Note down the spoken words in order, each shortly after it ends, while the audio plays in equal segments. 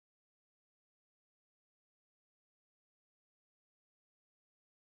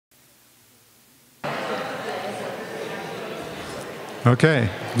Okay,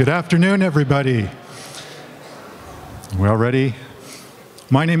 good afternoon, everybody. We all ready?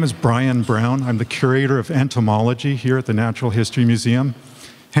 My name is Brian Brown. I'm the curator of entomology here at the Natural History Museum.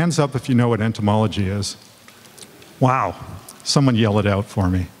 Hands up if you know what entomology is. Wow, someone yell it out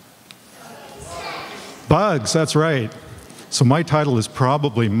for me. Bugs, that's right. So my title is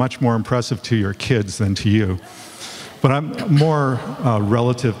probably much more impressive to your kids than to you. But I'm more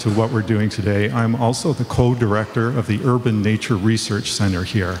relative to what we're doing today. I'm also the co-director of the Urban Nature Research Center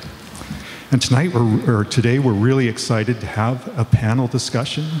here. And today we're really excited to have a panel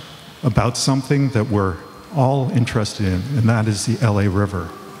discussion about something that we're all interested in, and that is the LA River.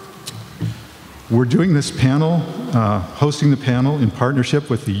 We're doing this panel, hosting the panel in partnership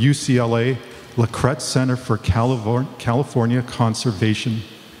with the UCLA La Kretz Center for California Conservation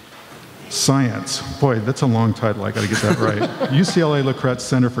Science. Boy, that's a long title, I gotta get that right. UCLA La Kretz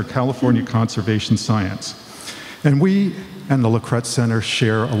Center for California Conservation Science. And we and the La Kretz Center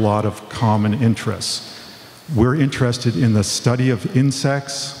share a lot of common interests. We're interested in the study of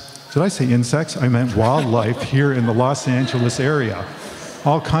insects. Did I say insects? I meant wildlife here in the Los Angeles area.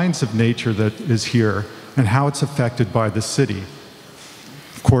 All kinds of nature that is here and how it's affected by the city.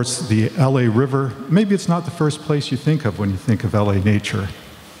 Of course, the LA River, maybe it's not the first place you think of when you think of LA nature.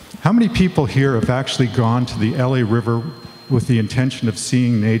 How many people here have actually gone to the LA River with the intention of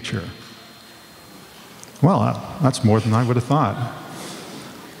seeing nature? Well, that's more than I would have thought.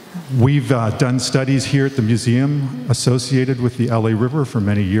 We've done studies here at the museum associated with the LA River for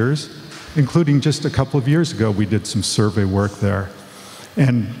many years, including just a couple of years ago, we did some survey work there.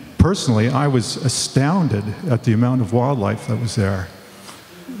 And personally, I was astounded at the amount of wildlife that was there.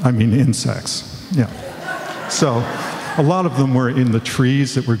 I mean, insects, yeah. So, a lot of them were in the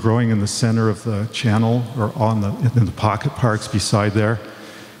trees that were growing in the center of the channel or in the pocket parks beside there.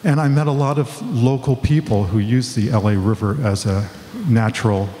 And I met a lot of local people who use the LA River as a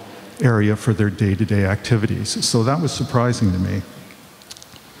natural area for their day-to-day activities. So that was surprising to me.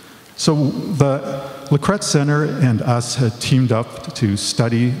 So the La Kretz Center and us had teamed up to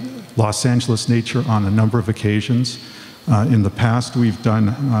study Los Angeles nature on a number of occasions. In the past, we've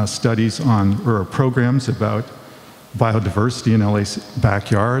done studies on, or programs about biodiversity in LA's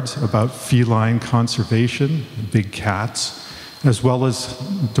backyards, about feline conservation, big cats, as well as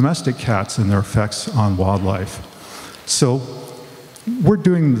domestic cats and their effects on wildlife. So we're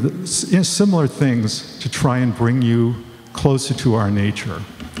doing similar things to try and bring you closer to our nature.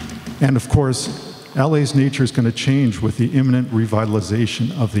 And of course, LA's nature is going to change with the imminent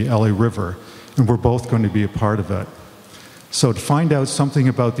revitalization of the LA River, and we're both going to be a part of it. So to find out something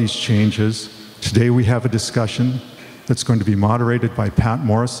about these changes, today we have a discussion that's going to be moderated by Pat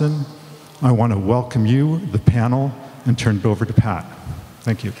Morrison. I want to welcome you, the panel, and turn it over to Pat.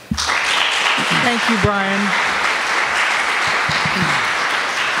 Thank you. Thank you, Brian.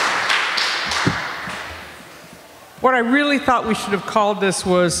 What I really thought we should have called this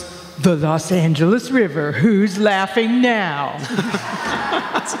was the Los Angeles River. Who's laughing now?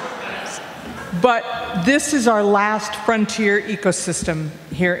 But this is our last frontier ecosystem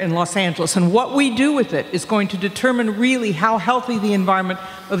here in Los Angeles, and what we do with it is going to determine really how healthy the environment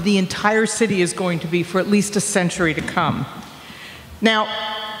of the entire city is going to be for at least a century to come. Now,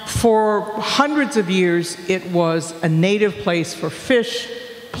 for hundreds of years, it was a native place for fish,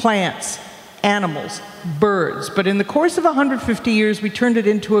 plants, animals, birds, but in the course of 150 years, we turned it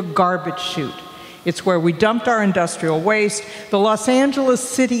into a garbage chute. It's where we dumped our industrial waste. The Los Angeles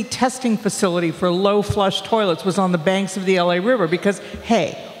City testing facility for low flush toilets was on the banks of the LA River because,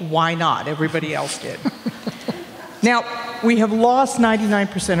 hey, why not? Everybody else did. Now, we have lost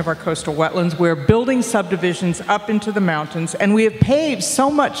 99% of our coastal wetlands. We're building subdivisions up into the mountains, and we have paved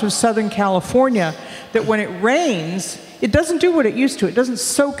so much of Southern California that when it rains, it doesn't do what it used to. It doesn't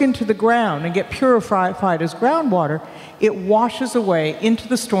soak into the ground and get purified as groundwater. It washes away into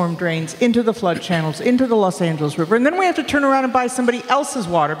the storm drains, into the flood channels, into the Los Angeles River, and then we have to turn around and buy somebody else's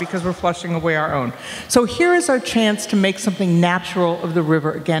water because we're flushing away our own. So here is our chance to make something natural of the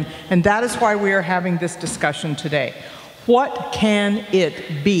river again, and that is why we are having this discussion today. What can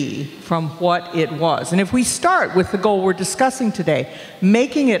it be from what it was? And if we start with the goal we're discussing today,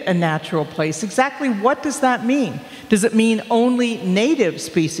 making it a natural place, exactly what does that mean? Does it mean only native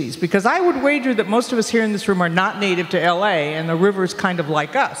species? Because I would wager that most of us here in this room are not native to LA, and the river's kind of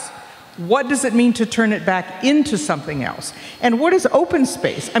like us. What does it mean to turn it back into something else? And what is open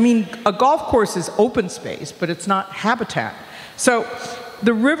space? I mean, a golf course is open space, but it's not habitat. So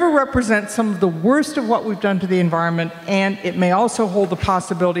the river represents some of the worst of what we've done to the environment, and it may also hold the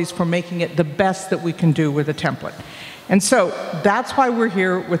possibilities for making it the best that we can do with a template. And so that's why we're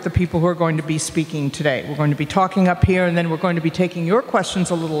here with the people who are going to be speaking today. We're going to be talking up here, and then we're going to be taking your questions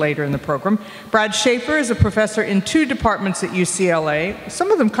a little later in the program. Brad Schaefer is a professor in 2 departments at UCLA.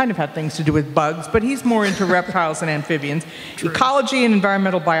 Some of them kind of have things to do with bugs, but he's more into reptiles and amphibians, ecology and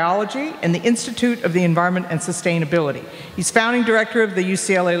environmental biology, and the Institute of the Environment and Sustainability. He's founding director of the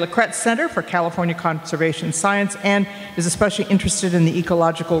UCLA La Kretz Center for California Conservation Science and is especially interested in the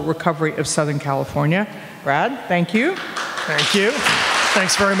ecological recovery of Southern California. Brad, thank you. Thank you.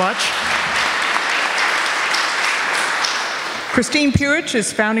 Thanks very much. Christine Puich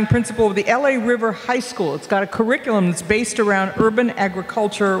is founding principal of the LA River High School. It's got a curriculum that's based around urban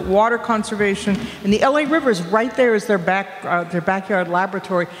agriculture, water conservation, and the LA River is right there as their backyard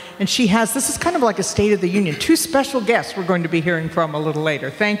laboratory. And she has, this is kind of like a State of the Union, 2 special guests we're going to be hearing from a little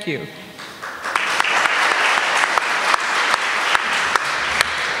later. Thank you.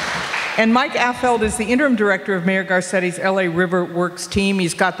 And Mike Affeld is the interim director of Mayor Garcetti's LA River Works team.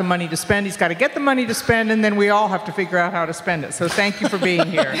 He's got the money to spend, he's got to get the money to spend, and then we all have to figure out how to spend it. So thank you for being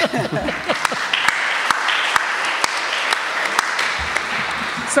here.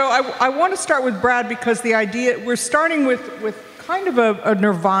 So I want to start with Brad because the idea, we're starting with kind of a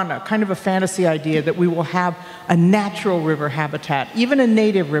nirvana, kind of a fantasy idea that we will have a natural river habitat, even a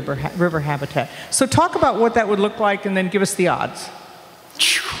native river habitat. So talk about what that would look like and then give us the odds.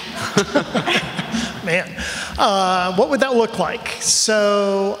 Man, what would that look like?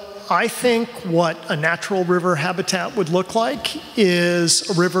 So I think what a natural river habitat would look like is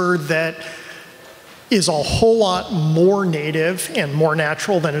a river that is a whole lot more native and more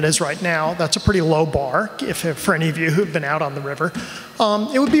natural than it is right now. That's a pretty low bar for any of you who've been out on the river.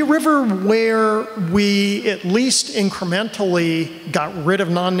 It would be a river where we at least incrementally got rid of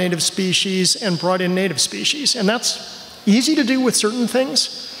non-native species and brought in native species. And that's easy to do with certain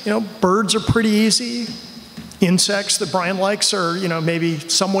things. You know, birds are pretty easy. Insects that Brian likes are, you know, maybe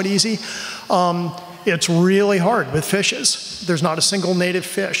somewhat easy. It's really hard with fishes. There's not a single native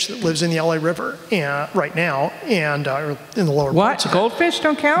fish that lives in the LA River right now, and in the lower parts of it. Goldfish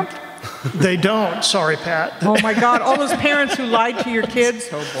don't count? They don't. Sorry, Pat. Oh my God, all those parents who lied to your kids?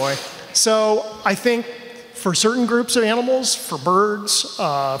 Oh boy. So I think for certain groups of animals, for birds,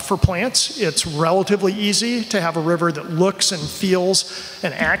 for plants, it's relatively easy to have a river that looks and feels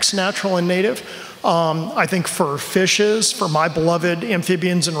and acts natural and native. I think for fishes, for my beloved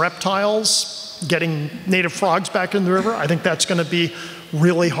amphibians and reptiles, getting native frogs back in the river, I think that's going to be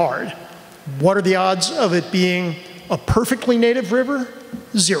really hard. What are the odds of it being a perfectly native river?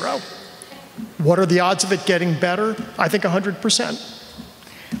 0. What are the odds of it getting better? I think 100%.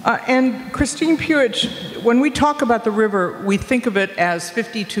 And Christine Puich, when we talk about the river, we think of it as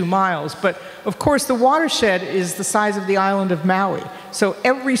 52 miles, but of course the watershed is the size of the island of Maui. So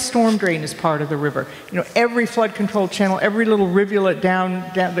every storm drain is part of the river. You know, every flood control channel, every little rivulet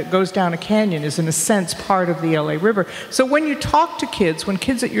that goes down a canyon is in a sense part of the LA River. So when you talk to kids, when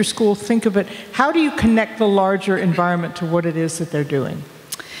kids at your school think of it, how do you connect the larger environment to what it is that they're doing?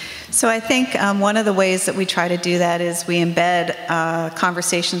 So I think one of the ways that we try to do that is we embed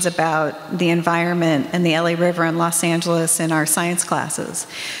conversations about the environment and the LA River in Los Angeles in our science classes.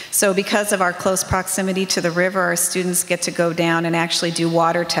 So because of our close proximity to the river, our students get to go down and actually do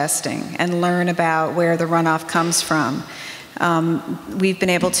water testing and learn about where the runoff comes from. We've been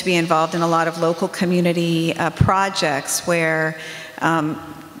able to be involved in a lot of local community projects where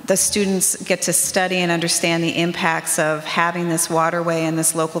the students get to study and understand the impacts of having this waterway in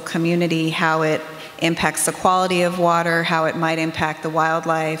this local community, how it impacts the quality of water, how it might impact the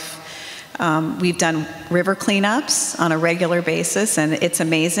wildlife. We've done river cleanups on a regular basis, and it's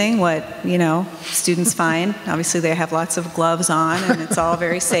amazing what, you know, students find. Obviously, they have lots of gloves on, and it's all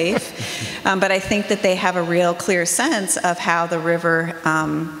very safe. But I think that they have a real clear sense of how the river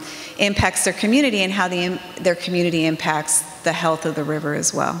impacts their community and how their community impacts the health of the river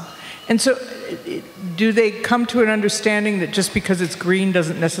as well. And so do they come to an understanding that just because it's green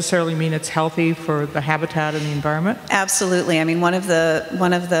doesn't necessarily mean it's healthy for the habitat and the environment? Absolutely. I mean, one of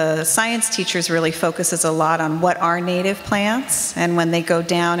the science teachers really focuses a lot on what are native plants, and when they go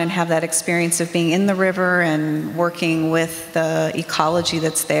down and have that experience of being in the river and working with the ecology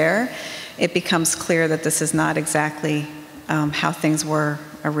that's there, it becomes clear that this is not exactly how things were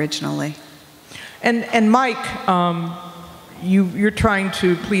originally. And Mike, you're trying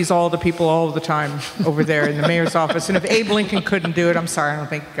to please all the people all the time over there in the mayor's office. And if Abe Lincoln couldn't do it, I'm sorry, I don't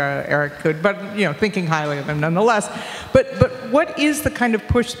think Eric could. But, you know, thinking highly of him nonetheless. But what is the kind of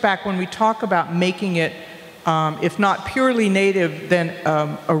pushback when we talk about making it if not purely native, then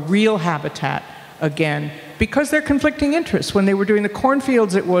a real habitat again, because they're conflicting interests. When they were doing the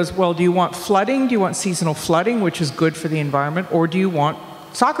cornfields, it was, well, do you want flooding? Do you want seasonal flooding, which is good for the environment, or do you want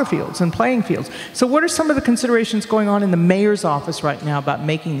soccer fields and playing fields? So what are some of the considerations going on in the mayor's office right now about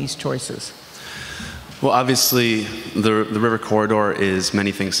making these choices? Well, obviously, the river corridor is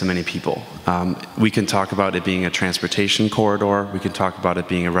many things to many people. We can talk about it being a transportation corridor, we can talk about it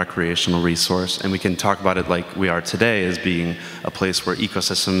being a recreational resource, and we can talk about it like we are today as being a place where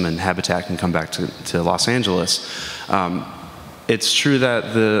ecosystem and habitat can come back to Los Angeles. It's true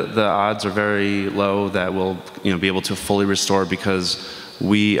that the odds are very low that we'll be able to fully restore, because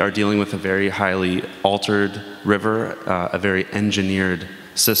we are dealing with a very highly altered river, a very engineered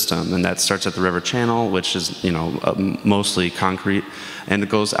system, and that starts at the river channel, which is mostly concrete, and it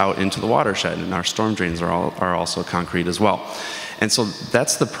goes out into the watershed, and our storm drains are also concrete as well. And so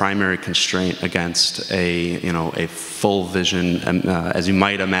that's the primary constraint against a full vision, as you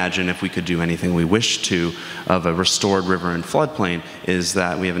might imagine if we could do anything we wish to, of a restored river and floodplain, is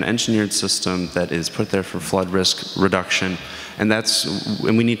that we have an engineered system that is put there for flood risk reduction, and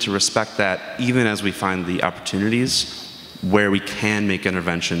we need to respect that even as we find the opportunities where we can make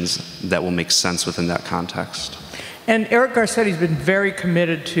interventions that will make sense within that context. And Eric Garcetti's been very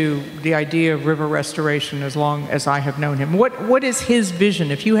committed to the idea of river restoration as long as I have known him. What is his vision?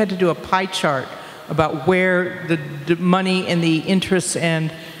 If you had to do a pie chart about where the money and the interests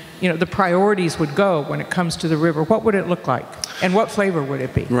and the priorities would go when it comes to the river, what would it look like? And what flavor would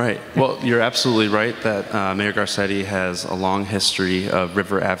it be? Right. Well, you're absolutely right that Mayor Garcetti has a long history of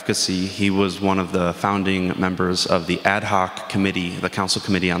river advocacy. He was one of the founding members of the ad hoc committee, the council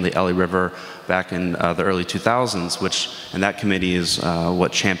committee on the LA River back in the early 2000s, and that committee is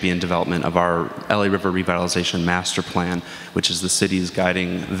what championed development of our LA River Revitalization Master Plan, which is the city's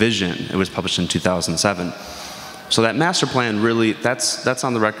guiding vision. It was published in 2007. So that master plan really, that's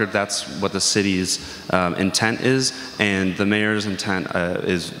on the record, that's what the city's intent is, and the mayor's intent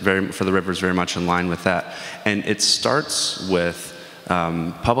for the river is very much in line with that. And it starts with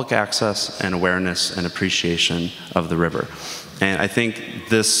public access and awareness and appreciation of the river. And I think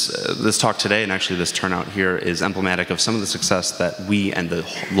this talk today, and actually this turnout here, is emblematic of some of the success that we and the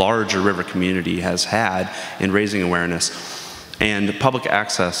larger river community has had in raising awareness. And public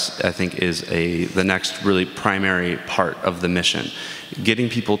access, I think, is the next really primary part of the mission. Getting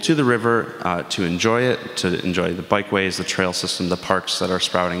people to the river to enjoy it, to enjoy the bikeways, the trail system, the parks that are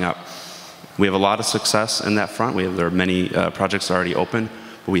sprouting up. We have a lot of success in that front. There are many projects already open,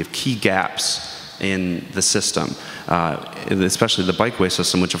 but we have key gaps in the system, especially the bikeway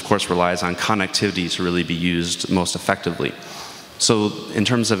system, which of course relies on connectivity to really be used most effectively. So in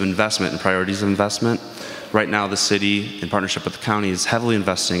terms of investment and priorities of investment, right now the city, in partnership with the county, is heavily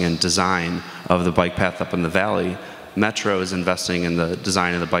investing in design of the bike path up in the valley. Metro is investing in the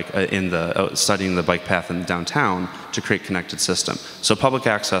design of the bike, studying the bike path in downtown to create connected system. So public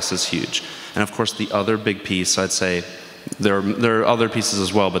access is huge. And of course the other big piece, I'd say, there are other pieces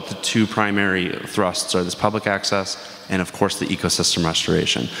as well, but the two primary thrusts are this public access and of course the ecosystem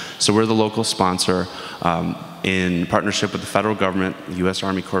restoration. So we're the local sponsor in partnership with the federal government, the U.S.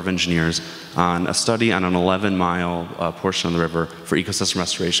 Army Corps of Engineers, on a study on an 11-mile portion of the river for ecosystem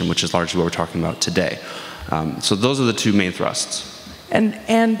restoration, which is largely what we're talking about today. So those are the two main thrusts. And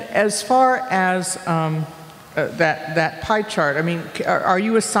as far as that pie chart, I mean, are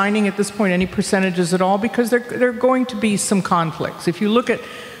you assigning at this point any percentages at all? Because there are going to be some conflicts. If you look at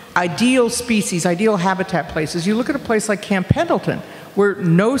ideal species, ideal habitat places, you look at a place like Camp Pendleton, where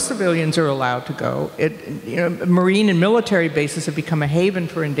no civilians are allowed to go. Marine and military bases have become a haven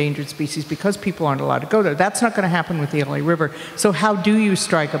for endangered species because people aren't allowed to go there. That's not going to happen with the LA River. So how do you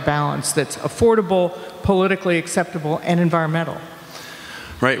strike a balance that's affordable, politically acceptable, and environmental?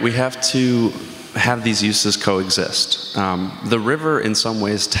 Right, we have to have these uses coexist. The river in some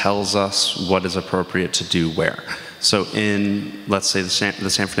ways tells us what is appropriate to do where. So in, let's say, the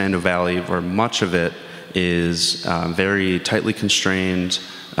San Fernando Valley, where much of it is very tightly constrained,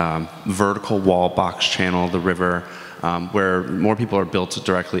 vertical wall box channel of the river, where more people are built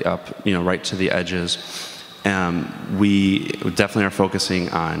directly up, right to the edges. We definitely are focusing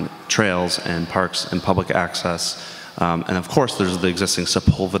on trails and parks and public access. And of course, there's the existing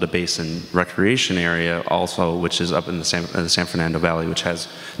Sepulveda Basin recreation area also, which is up in the San Fernando Valley, which has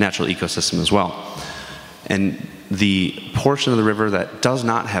natural ecosystem as well. And the portion of the river that does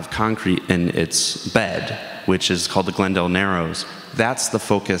not have concrete in its bed, which is called the Glendale Narrows, that's the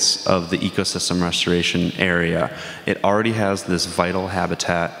focus of the ecosystem restoration area. It already has this vital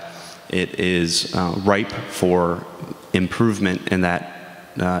habitat. It is ripe for improvement in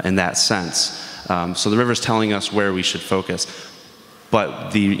that sense. So the river's telling us where we should focus.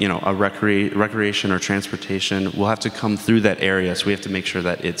 But a recreation or transportation will have to come through that area, so we have to make sure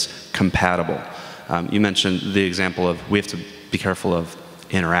that it's compatible. You mentioned the example of we have to be careful of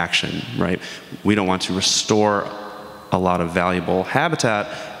interaction, right? We don't want to restore a lot of valuable habitat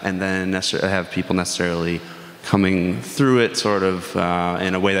and then have people necessarily coming through it sort of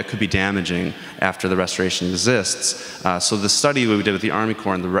in a way that could be damaging after the restoration exists. So the study we did with the Army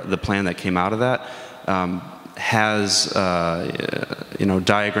Corps and the plan that came out of that has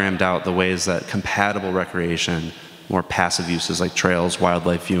diagrammed out the ways that compatible recreation, more passive uses like trails,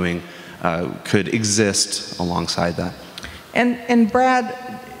 wildlife viewing, could exist alongside that. And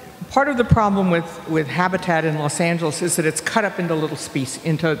Brad, part of the problem with habitat in Los Angeles is that it's cut up into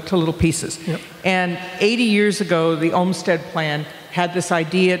little pieces. Yep. And 80 years ago, the Olmsted Plan had this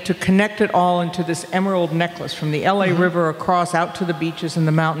idea to connect it all into this emerald necklace from the LA River across out to the beaches and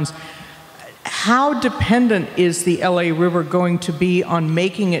the mountains. How dependent is the LA River going to be on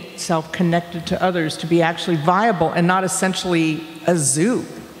making itself connected to others to be actually viable and not essentially a zoo?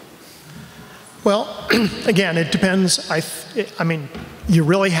 Well, again, it depends. I mean, you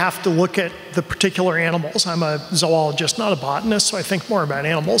really have to look at the particular animals. I'm a zoologist, not a botanist, so I think more about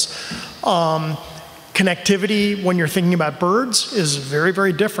animals. Connectivity when you're thinking about birds is very,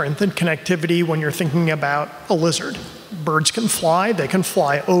 very different than connectivity when you're thinking about a lizard. Birds can fly. They can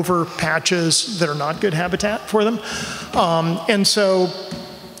fly over patches that are not good habitat for them. And so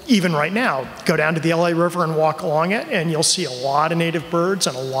even right now, go down to the LA River and walk along it, and you'll see a lot of native birds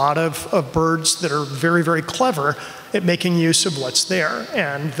and a lot of birds that are very, very clever at making use of what's there.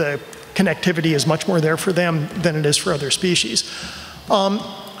 And the connectivity is much more there for them than it is for other species.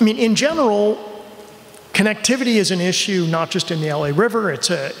 I mean, in general, connectivity is an issue not just in the LA River. It's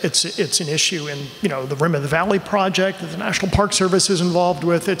an issue in the Rim of the Valley project that the National Park Service is involved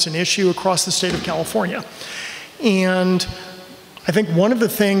with. It's an issue across the state of California. And I think one of the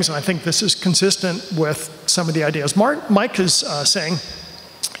things, and I think this is consistent with some of the ideas Mike is saying,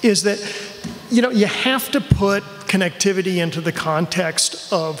 is that you have to put connectivity into the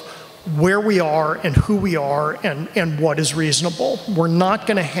context of where we are and who we are and what is reasonable. We're not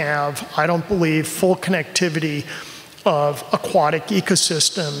going to have, I don't believe, full connectivity of aquatic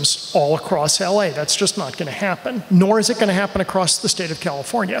ecosystems all across LA. That's just not going to happen, nor is it going to happen across the state of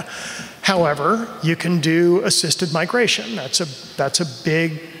California. However, you can do assisted migration. That's a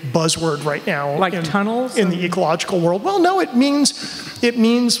big buzzword right now. Like tunnels? In the ecological world. Well, no, it means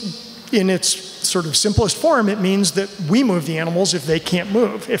in its sort of simplest form, it means that we move the animals if they can't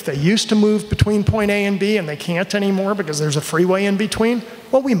move. If they used to move between point A and B and they can't anymore because there's a freeway in between,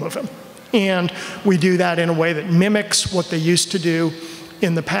 well, we move them. And we do that in a way that mimics what they used to do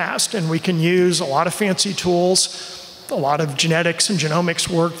in the past. And we can use a lot of fancy tools, a lot of genetics and genomics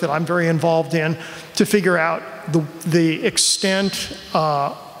work that I'm very involved in to figure out the extent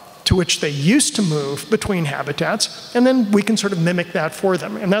to which they used to move between habitats, and then we can sort of mimic that for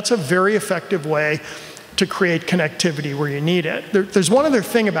them. And that's a very effective way to create connectivity where you need it. There's one other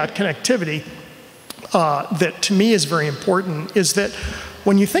thing about connectivity that to me is very important, is that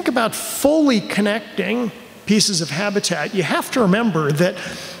when you think about fully connecting pieces of habitat, you have to remember that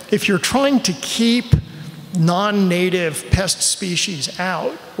if you're trying to keep non-native pest species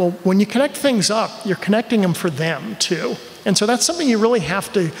out, well, when you connect things up, you're connecting them for them too. And so that's something you really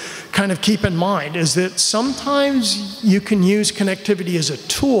have to kind of keep in mind, is that sometimes you can use connectivity as a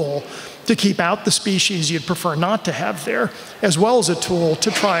tool to keep out the species you'd prefer not to have there, as well as a tool to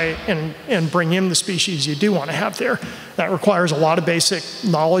try and bring in the species you do want to have there. That requires a lot of basic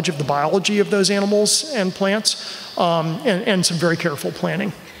knowledge of the biology of those animals and plants, and some very careful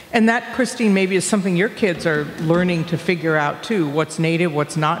planning. And that, Christine, maybe is something your kids are learning to figure out too. What's native,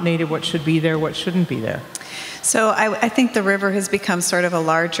 what's not native, what should be there, what shouldn't be there. So I think the river has become sort of a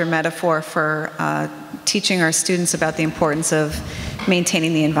larger metaphor for teaching our students about the importance of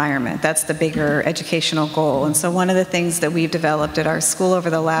maintaining the environment. That's the bigger educational goal. And so one of the things that we've developed at our school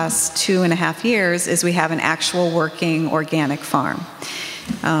over the last 2.5 years is we have an actual working organic farm.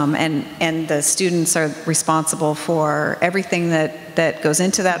 And the students are responsible for everything that goes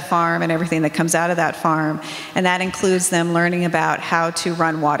into that farm and everything that comes out of that farm. And that includes them learning about how to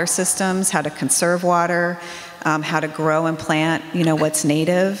run water systems, how to conserve water, how to grow and plant, what's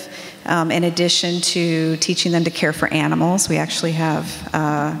native. In addition to teaching them to care for animals, we actually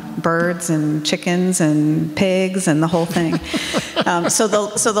have birds and chickens and pigs and the whole thing. So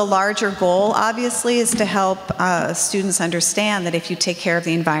the larger goal, obviously, is to help students understand that if you take care of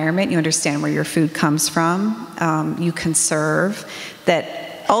the environment, you understand where your food comes from, you conserve,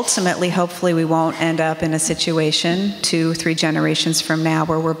 that ultimately, hopefully, we won't end up in a situation 2, 3 generations from now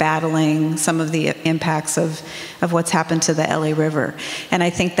where we're battling some of the impacts of what's happened to the LA River. And I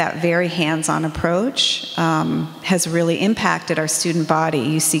think that very hands-on approach has really impacted our student body.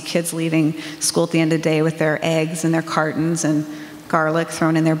 You see kids leaving school at the end of the day with their eggs and their cartons and garlic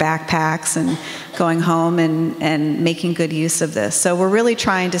thrown in their backpacks and going home and making good use of this. So we're really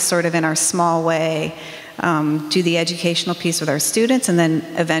trying to sort of, in our small way, do the educational piece with our students and then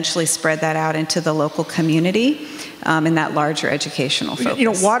eventually spread that out into the local community in that larger educational focus.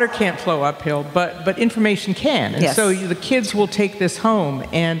 You know, water can't flow uphill, but information can. And yes. So the kids will take this home,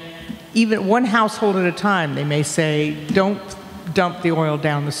 and even one household at a time, they may say, don't dump the oil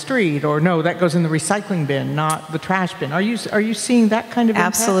down the street, or no, that goes in the recycling bin, not the trash bin. Are you seeing that kind of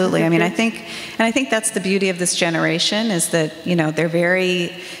impact? Absolutely. I mean, I think that's the beauty of this generation, is that, you know, they're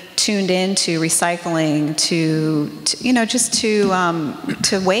very tuned into recycling, to you know, just to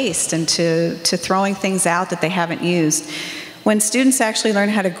waste and to throwing things out that they haven't used. When students actually learn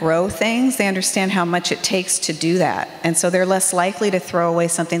how to grow things, they understand how much it takes to do that, and so they're less likely to throw away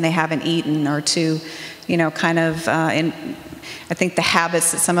something they haven't eaten, or to, you know, kind of I think the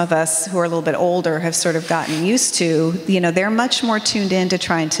habits that some of us who are a little bit older have sort of gotten used to, you know, they're much more tuned in to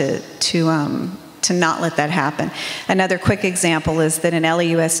trying to not let that happen. Another quick example is that in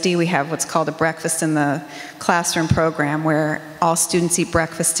LAUSD we have what's called a breakfast in the classroom program, where all students eat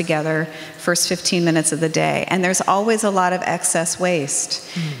breakfast together first 15 minutes of the day, and there's always a lot of excess waste.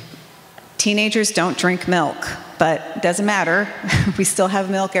 Teenagers don't drink milk, but it doesn't matter. We still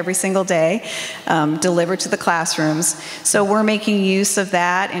have milk every single day delivered to the classrooms. So we're making use of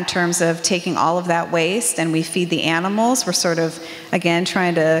that in terms of taking all of that waste, and we feed the animals. We're sort of, again,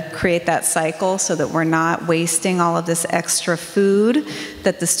 trying to create that cycle so that we're not wasting all of this extra food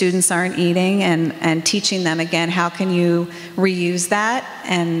that the students aren't eating, and teaching them, again, how can you reuse that,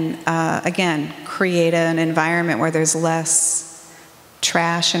 and again, create an environment where there's less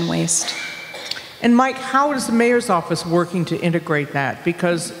trash and waste. And Mike, how is the mayor's office working to integrate that?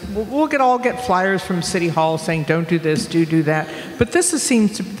 Because we'll all get flyers from City Hall saying, don't do this, do that. But this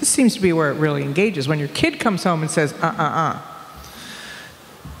seems to be where it really engages, when your kid comes home and says,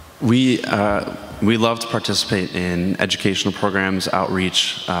 We love to participate in educational programs,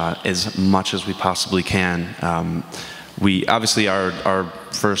 outreach, as much as we possibly can. We obviously, our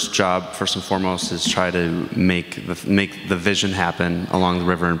first job, first and foremost, is try to make the vision happen along the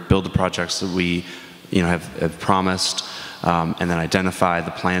river and build the projects that we, you know, have promised, and then identify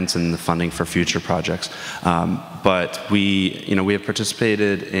the plans and the funding for future projects. But we have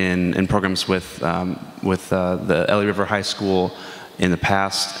participated in programs with the LA River High School in the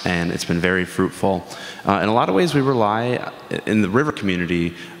past, and it's been very fruitful. In a lot of ways, we rely in the river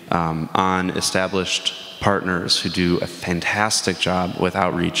community on established partners who do a fantastic job with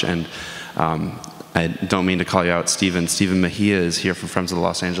outreach. And I don't mean to call you out, Stephen. Stephen Mejia is here from Friends of the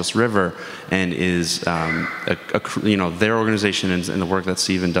Los Angeles River, and is their organization and the work that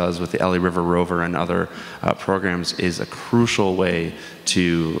Stephen does with the LA River Rover and other programs is a crucial way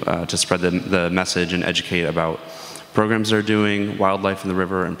to spread the message and educate about programs they're doing, wildlife in the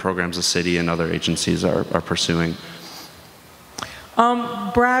river, and programs the city and other agencies are pursuing.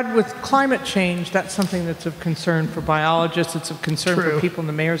 Brad, with climate change, that's something that's of concern for biologists. It's of concern for people in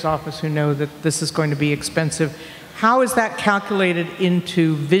the mayor's office who know that this is going to be expensive. How is that calculated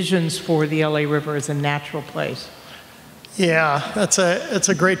into visions for the LA River as a natural place? Yeah, that's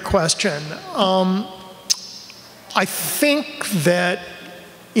a great question. I think that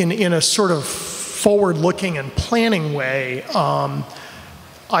in a sort of forward-looking and planning way,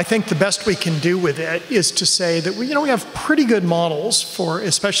 I think the best we can do with it is to say that we have pretty good models for,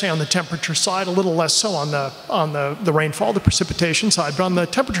 especially on the temperature side, a little less so on the rainfall, the precipitation side, but on the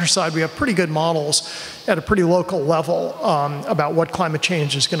temperature side, we have pretty good models at a pretty local level about what climate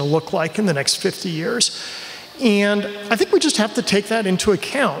change is going to look like in the next 50 years. And I think we just have to take that into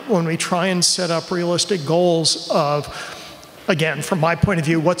account when we try and set up realistic goals of, again, from my point of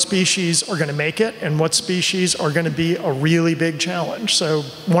view, what species are going to make it and what species are going to be a really big challenge. So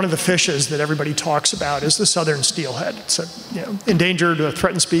one of the fishes that everybody talks about is the southern steelhead. It's a endangered or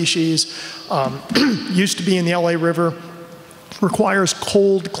threatened species, used to be in the LA River, requires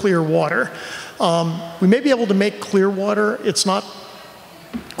cold, clear water. We may be able to make clear water. It's not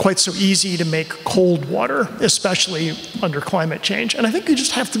quite so easy to make cold water, especially under climate change. And I think you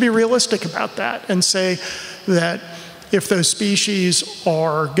just have to be realistic about that and say that if those species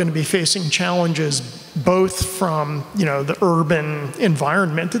are going to be facing challenges both from the urban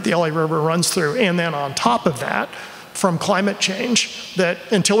environment that the LA River runs through, and then on top of that from climate change, that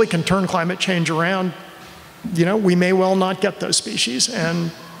until we can turn climate change around, we may well not get those species,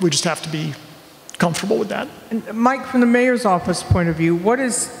 and we just have to be comfortable with that. And Mike, from the mayor's office point of view, what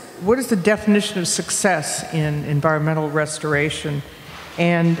is the definition of success in environmental restoration?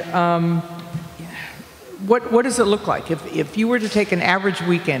 And what does it look like? If you were to take an average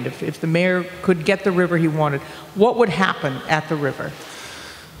weekend, if the mayor could get the river he wanted, what would happen at the river?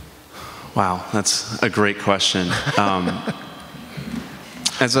 Wow, that's a great question.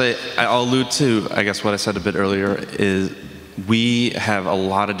 As I'll allude to, I guess what I said a bit earlier, is we have a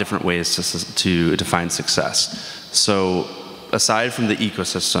lot of different ways to define success. So aside from the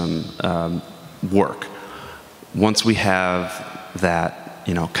ecosystem work, once we have that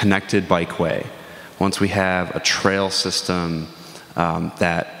connected bikeway, once we have a trail system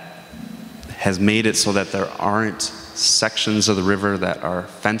that has made it so that there aren't sections of the river that are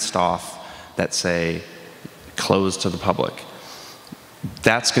fenced off that say closed to the public,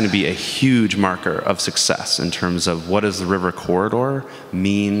 that's going to be a huge marker of success in terms of what does the river corridor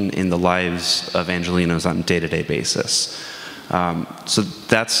mean in the lives of Angelinos on a day-to-day basis. So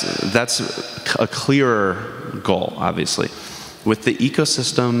that's a clearer goal, obviously. With the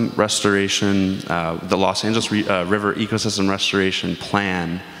ecosystem restoration, the Los Angeles River Ecosystem Restoration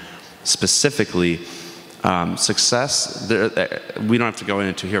Plan specifically, success, we don't have to go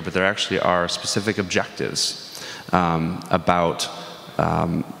into here, but there actually are specific objectives about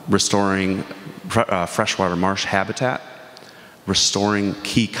restoring freshwater marsh habitat, restoring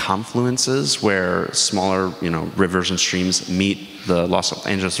key confluences where smaller rivers and streams meet the Los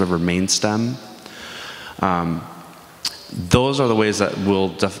Angeles River main stem. Those are the ways that we'll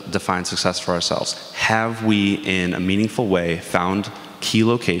define success for ourselves. Have we, in a meaningful way, found key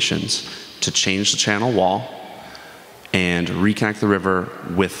locations to change the channel wall and reconnect the river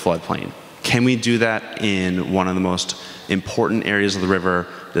with floodplain? Can we do that in one of the most important areas of the river,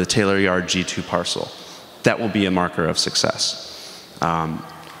 the Taylor Yard G2 parcel? That will be a marker of success.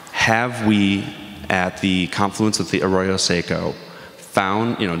 Have we, at the confluence of the Arroyo Seco,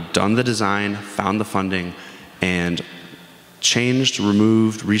 found, done the design, found the funding, and changed,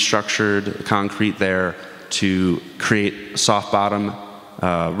 removed, restructured concrete there to create soft bottom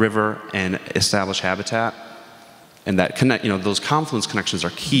river and establish habitat? And that those confluence connections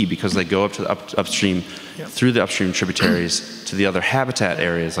are key because they go up to the upstream, through the upstream tributaries to the other habitat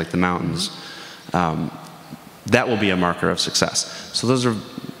areas like the mountains. That will be a marker of success. So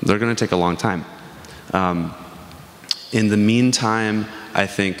they're going to take a long time. In the meantime, I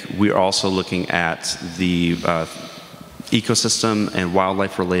think we're also looking at the ecosystem and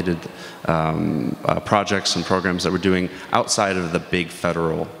wildlife-related projects and programs that we're doing outside of the big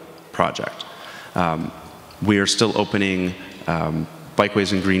federal project. We are still opening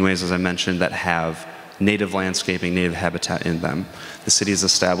bikeways and greenways, as I mentioned, that have native landscaping, native habitat in them. The city has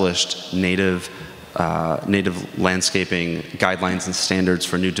established native landscaping guidelines and standards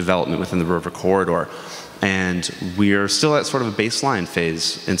for new development within the river corridor. And we are still at sort of a baseline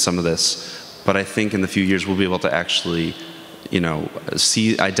phase in some of this, but I think in the few years we'll be able to actually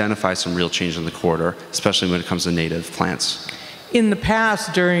identify some real change in the corridor, especially when it comes to native plants. In the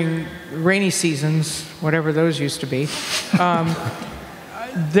past, during rainy seasons, whatever those used to be,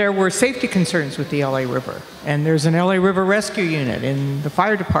 there were safety concerns with the LA River. And there's an LA River Rescue Unit in the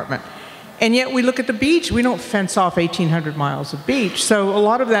fire department. And yet we look at the beach, we don't fence off 1,800 miles of beach. So a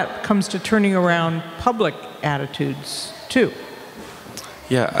lot of that comes to turning around public attitudes, too.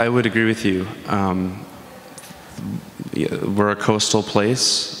 Yeah, I would agree with you. We're a coastal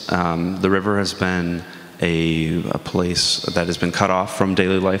place. The river has been a place that has been cut off from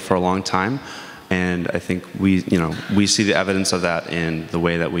daily life for a long time, and I think we see the evidence of that in the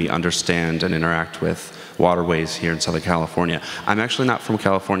way that we understand and interact with waterways here in Southern California. I'm actually not from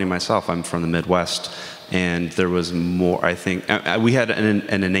California myself. I'm from the Midwest, and there was more. I think we had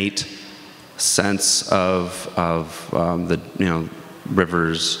an innate sense of the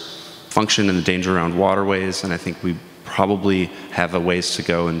river's function and the danger around waterways, and I think we probably have a ways to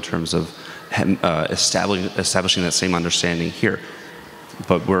go in terms of establishing that same understanding here.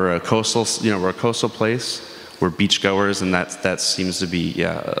 But we're a coastal place. We're beachgoers, and that seems to be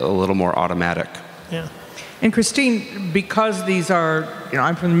a little more automatic. Yeah. And Christine, because these are,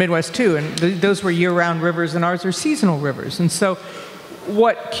 I'm from the Midwest too, and those were year-round rivers, and ours are seasonal rivers. And so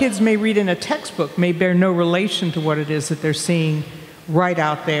what kids may read in a textbook may bear no relation to what it is that they're seeing right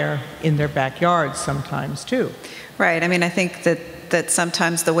out there in their backyards sometimes too. Right. I mean, I think that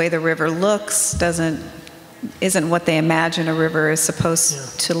sometimes the way the river looks isn't what they imagine a river is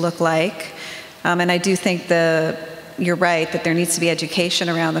supposed to look like. And I do think you're right that there needs to be education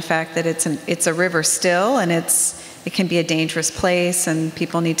around the fact that it's a river still, and it can be a dangerous place, and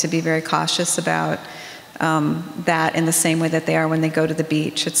people need to be very cautious about that in the same way that they are when they go to the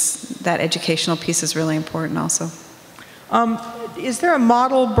beach. That educational piece is really important also. Is there a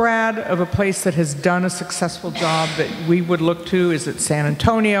model, Brad, of a place that has done a successful job that we would look to? Is it San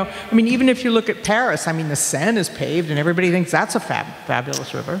Antonio? I mean, even if you look at Paris, I mean, the Seine is paved and everybody thinks that's a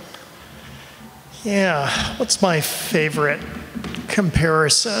fabulous river. Yeah, what's my favorite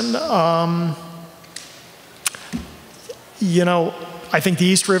comparison? You know, I think the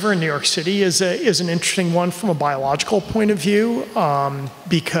East River in New York City is an interesting one from a biological point of view,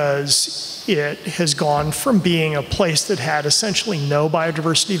 because it has gone from being a place that had essentially no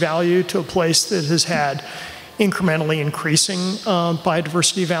biodiversity value to a place that has had incrementally increasing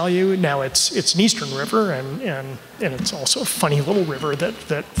biodiversity value. Now it's an eastern river, and it's also a funny little river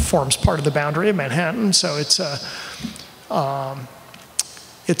that forms part of the boundary of Manhattan. So it's a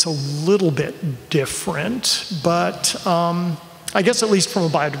little bit different, but I guess at least from a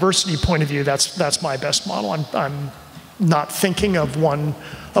biodiversity point of view, that's my best model. I'm not thinking of a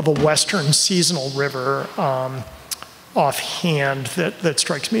western seasonal river offhand that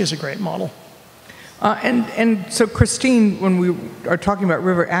strikes me as a great model. And so, Christine, when we are talking about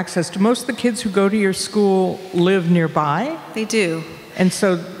river access, do most of the kids who go to your school live nearby? They do. And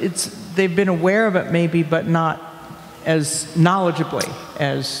so they've been aware of it maybe, but not as knowledgeably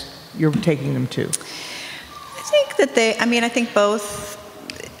as you're taking them to. I think that I think both.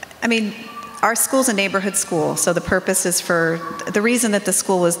 Our school's a neighborhood school, so the purpose is the reason that the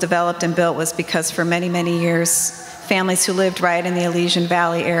school was developed and built was because for many, many years, families who lived right in the Elysian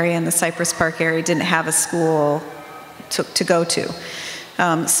Valley area and the Cypress Park area didn't have a school to go to.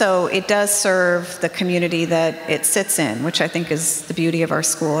 So it does serve the community that it sits in, which I think is the beauty of our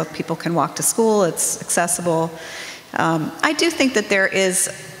school. If people can walk to school, it's accessible. I do think that there is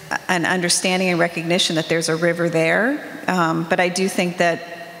an understanding and recognition that there's a river there, but I do think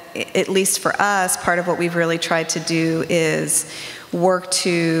that, at least for us, part of what we've really tried to do is work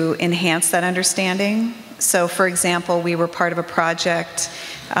to enhance that understanding. So, for example, we were part of a project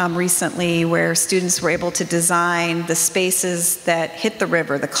recently where students were able to design the spaces that hit the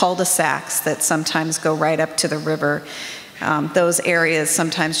river, the cul-de-sacs that sometimes go right up to the river. Those areas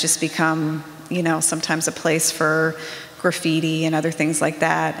sometimes just become, sometimes a place for graffiti and other things like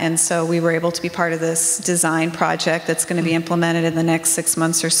that. And so we were able to be part of this design project that's going to be implemented in the next 6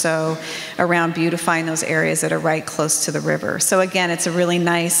 months or so around beautifying those areas that are right close to the river. So again, it's a really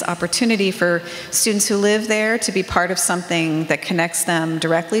nice opportunity for students who live there to be part of something that connects them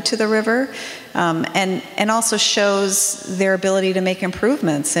directly to the river, and also shows their ability to make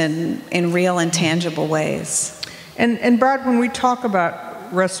improvements in real and tangible ways. And Brad, when we talk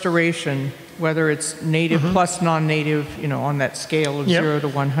about restoration, whether it's native plus non-native, on that scale of 0 to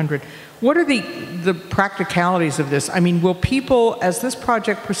 100. What are the practicalities of this? I mean, will people, as this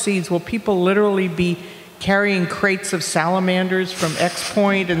project proceeds, will people literally be carrying crates of salamanders from X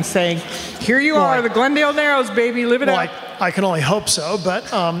Point and saying, here you are, the Glendale Narrows, baby, live it up? I can only hope so,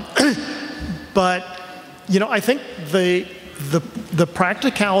 but I think the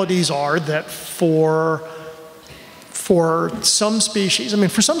practicalities are that for some species,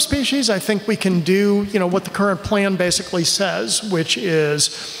 for some species, I think we can do, what the current plan basically says, which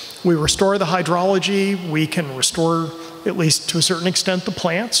is we restore the hydrology, we can restore, at least to a certain extent, the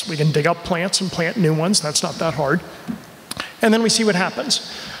plants. We can dig up plants and plant new ones. That's not that hard. And then we see what happens.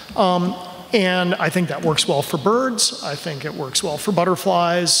 And I think that works well for birds. I think it works well for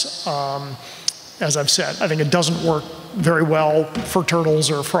butterflies. As I've said, I think it doesn't work very well for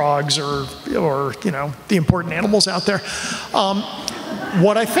turtles or frogs or the important animals out there.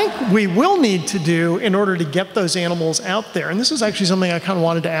 What I think we will need to do in order to get those animals out there, and this is actually something I kind of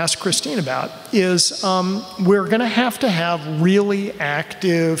wanted to ask Christine about, is we're going to have really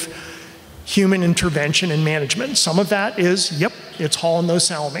active human intervention and management. Some of that is, it's hauling those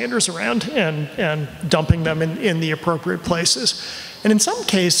salamanders around and dumping them in the appropriate places. And in some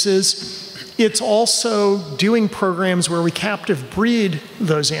cases, it's also doing programs where we captive breed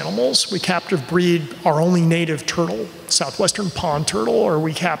those animals. We captive breed our only native turtle, southwestern pond turtle, or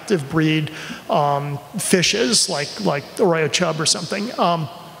we captive breed fishes like Arroyo chub or something,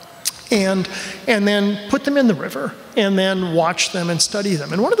 and then put them in the river and then watch them and study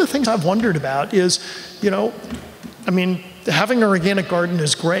them. And one of the things I've wondered about is, having an organic garden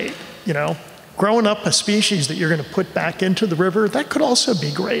is great, Growing up a species that you're going to put back into the river, that could also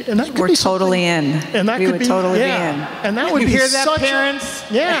be great. And that could be totally in. And that we could would be, totally be in. And that would you be hear that, such parents?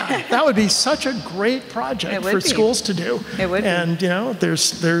 that would be such a great project for schools to do. It would be. And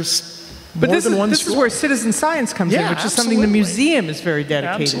there's But more than one this school. is where citizen science comes in, which is something the museum is very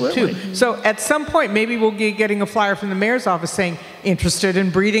dedicated to. So at some point, maybe we'll be getting a flyer from the mayor's office saying, interested in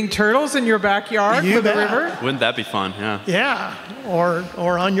breeding turtles in your backyard for the river? Wouldn't that be fun? Yeah. Yeah,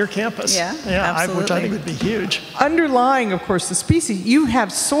 or on your campus. Yeah, absolutely. Which I think would be huge. Underlying, of course, the species, you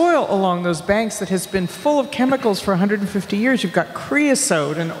have soil along those banks that has been full of chemicals for 150 years. You've got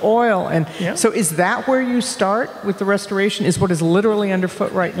creosote and oil. And so is that where you start with the restoration, is what is literally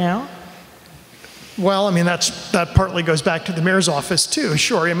underfoot right now? Well, I mean, that partly goes back to the mayor's office too.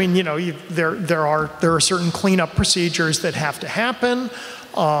 Sure, I mean, there are certain cleanup procedures that have to happen.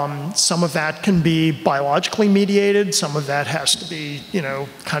 Some of that can be biologically mediated. Some of that has to be,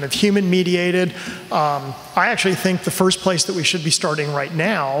 kind of human mediated. I actually think the first place that we should be starting right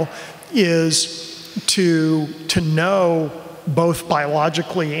now is to know both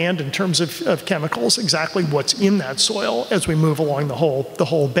biologically and in terms of chemicals, exactly what's in that soil as we move along the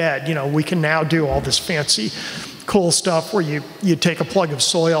whole bed. We can now do all this fancy, cool stuff where you take a plug of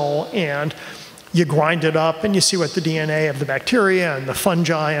soil and you grind it up and you see what the DNA of the bacteria and the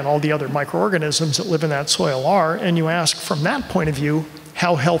fungi and all the other microorganisms that live in that soil are, and you ask from that point of view,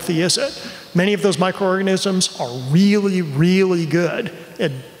 how healthy is it? Many of those microorganisms are really, really good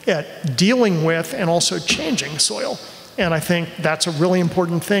at dealing with and also changing soil. And I think that's a really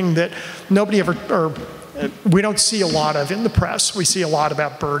important thing that we don't see a lot of in the press. We see a lot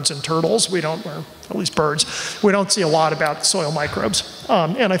about birds and turtles. Or at least birds. We don't see a lot about soil microbes.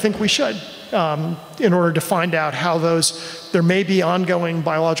 And I think we should, in order to find out how there may be ongoing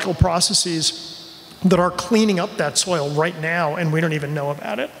biological processes that are cleaning up that soil right now, and we don't even know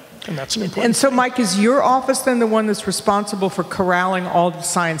about it. And that's an important And so, thing. Mike, is your office then the one that's responsible for corralling all the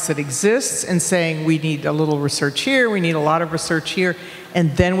science that exists and saying we need a little research here, we need a lot of research here,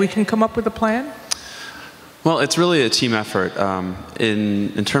 and then we can come up with a plan? Well, it's really a team effort.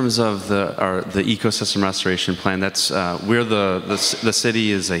 In terms of the ecosystem restoration plan, that's the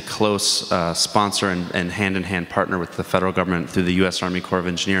city is a close sponsor and hand-in-hand partner with the federal government through the U.S. Army Corps of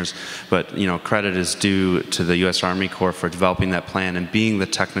Engineers. But credit is due to the U.S. Army Corps for developing that plan and being the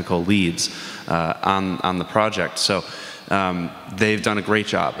technical leads on the project. So they've done a great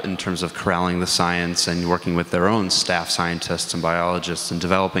job in terms of corralling the science and working with their own staff scientists and biologists and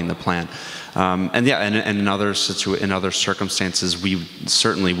developing the plan. And in other circumstances, we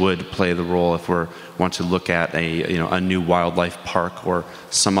certainly would play the role if we want to look at a new wildlife park or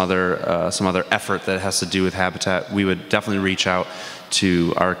some other effort that has to do with habitat. We would definitely reach out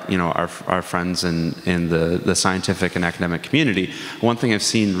to our friends in the scientific and academic community. One thing I've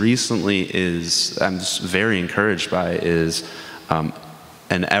seen recently I'm just very encouraged by is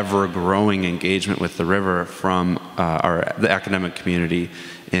an ever-growing engagement with the river from the academic community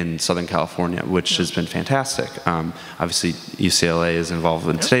in Southern California, which has been fantastic. Obviously, UCLA is involved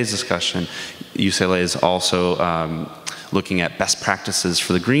in today's discussion. UCLA is also looking at best practices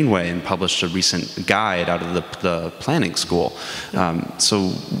for the Greenway and published a recent guide out of the planning school.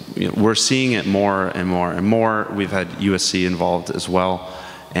 So we're seeing it more and more and more. We've had USC involved as well.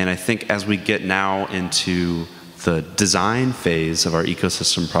 And I think as we get now into the design phase of our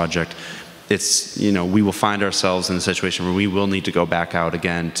ecosystem project, we will find ourselves in a situation where we will need to go back out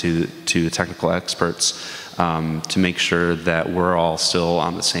again to the technical experts to make sure that we're all still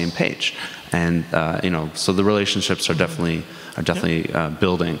on the same page. And so the relationships are definitely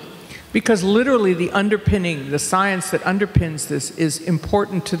building. Because literally the science that underpins this is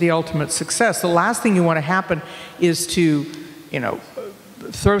important to the ultimate success. The last thing you want to happen is to,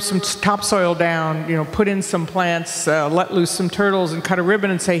 throw some topsoil down, put in some plants, let loose some turtles and cut a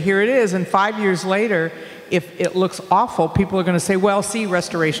ribbon and say, here it is. And 5 years later, if it looks awful, people are going to say, well, see,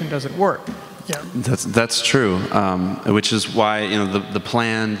 restoration doesn't work. Yeah. That's true, which is why the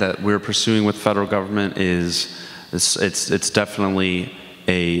plan that we're pursuing with federal government it's definitely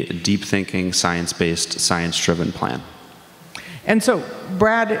a deep thinking, science-based, science-driven plan. And so,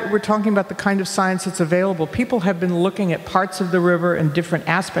 Brad, we're talking about the kind of science that's available. People have been looking at parts of the river and different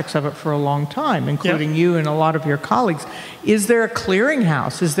aspects of it for a long time, including you and a lot of your colleagues. Is there a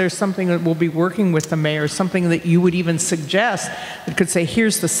clearinghouse? Is there something that will be working with the mayor, something that you would even suggest that could say,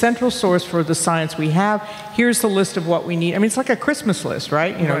 here's the central source for the science we have, here's the list of what we need? I mean, it's like a Christmas list,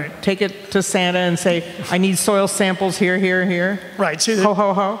 right? Take it to Santa and say, I need soil samples here, here, here. Right. See, ho,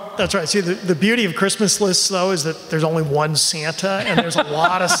 ho, ho. That's right. See, the beauty of Christmas lists, though, is that there's only one Santa, and there's a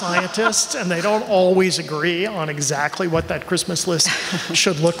lot of scientists, and they don't always agree on exactly what that Christmas list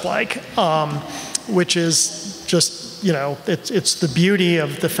should look like, which is just it's the beauty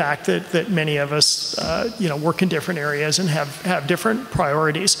of the fact that many of us, work in different areas and have different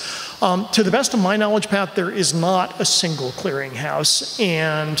priorities. To the best of my knowledge, Pat, there is not a single clearinghouse,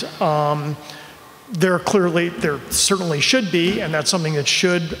 and there certainly should be, and that's something that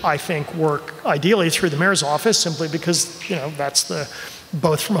should, I think, work ideally through the mayor's office, simply because, that's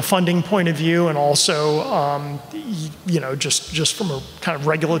both from a funding point of view and also, just from a kind of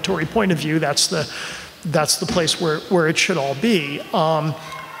regulatory point of view, that's the place where it should all be.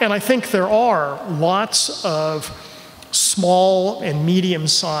 And I think there are lots of small and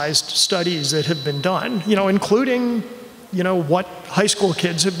medium-sized studies that have been done, including what high school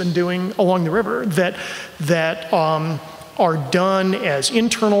kids have been doing along the river that are done as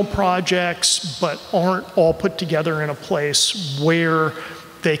internal projects, but aren't all put together in a place where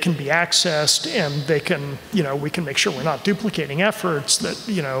they can be accessed, and they can, we can make sure we're not duplicating efforts, that,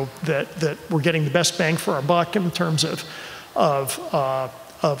 that we're getting the best bang for our buck in terms of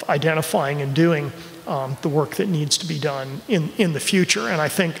identifying and doing the work that needs to be done in the future. And I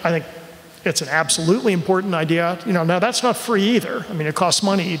think it's an absolutely important idea. Now that's not free either. I mean, it costs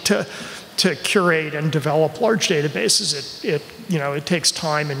money to curate and develop large databases. It takes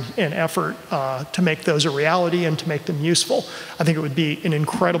time and effort to make those a reality and to make them useful. I think it would be an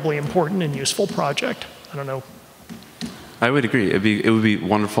incredibly important and useful project. I don't know. I would agree. It would be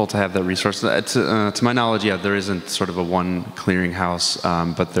wonderful to have that resource. To my knowledge, yeah, there isn't sort of a one clearinghouse,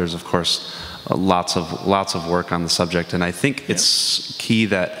 but there's of course lots of work on the subject, and I think it's key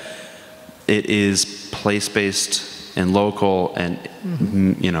that it is place-based and local, and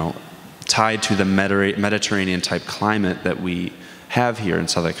tied to the Mediterranean-type climate that we have here in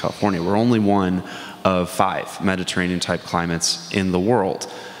Southern California. We're only one of 5 Mediterranean-type climates in the world,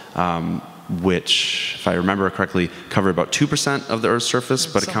 which, if I remember correctly, cover about 2% of the Earth's surface,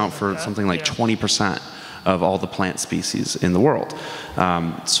 but account for something like 20% of all the plant species in the world.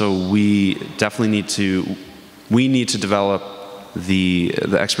 So we definitely need to develop the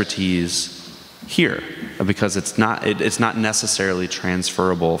expertise here, because it's not necessarily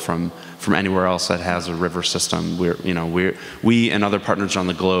transferable from anywhere else that has a river system. We and other partners on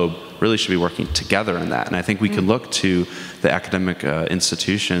the globe really should be working together in that, and I think we can look to the academic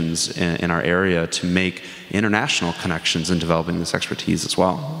institutions in our area to make international connections in developing this expertise as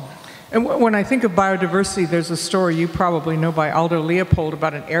well. And when I think of biodiversity, there's a story you probably know by Aldo Leopold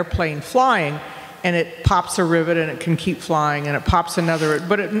about an airplane flying, and it pops a rivet and it can keep flying, and it pops another.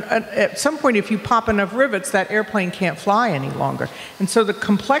 But at some point, if you pop enough rivets, that airplane can't fly any longer. And so the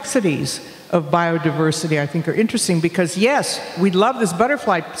complexities of biodiversity, I think, are interesting, because yes, we love this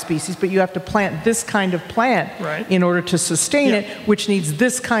butterfly species, but you have to plant this kind of plant in order to sustain it, which needs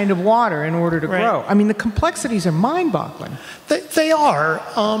this kind of water in order to grow. I mean, the complexities are mind-boggling. They are.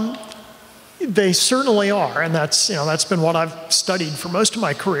 They certainly are, and that's been what I've studied for most of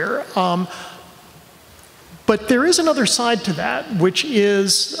my career. But there is another side to that, which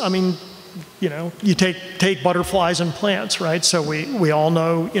is, I mean, you take butterflies and plants, right? So we all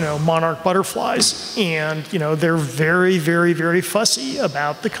know, monarch butterflies, and, they're very, very, very fussy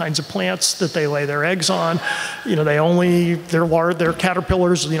about the kinds of plants that they lay their eggs on. Their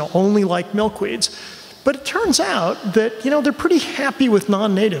caterpillars, only like milkweeds. But it turns out that, they're pretty happy with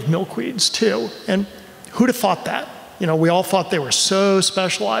non-native milkweeds too. And who'd have thought that? We all thought they were so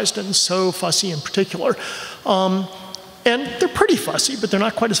specialized and so fussy in particular. And they're pretty fussy, but they're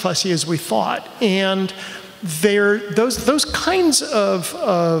not quite as fussy as we thought. And those kinds of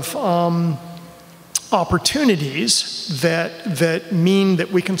opportunities that mean that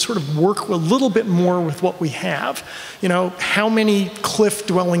we can sort of work a little bit more with what we have. How many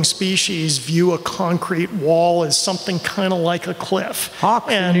cliff-dwelling species view a concrete wall as something kind of like a cliff?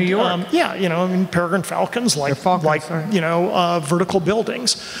 Hawks in New York. Peregrine falcons like vertical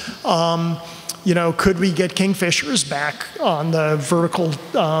buildings. Could we get kingfishers back on the vertical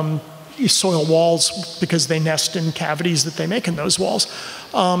soil walls because they nest in cavities that they make in those walls?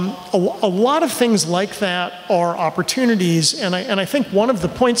 A lot of things like that are opportunities, and I think one of the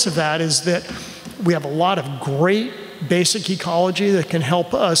points of that is that we have a lot of great basic ecology that can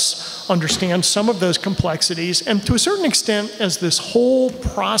help us understand some of those complexities, and to a certain extent, as this whole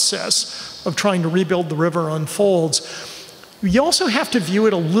process of trying to rebuild the river unfolds, you also have to view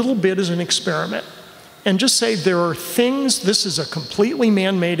it a little bit as an experiment. And just say there are things, this is a completely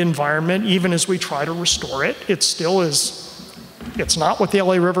man-made environment, even as we try to restore it. It still is, it's not what the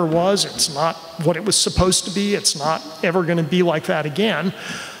LA River was, it's not what it was supposed to be, it's not ever going to be like that again.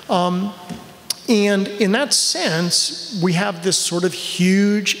 And in that sense, we have this sort of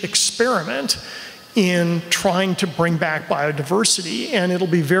huge experiment, in trying to bring back biodiversity, and it'll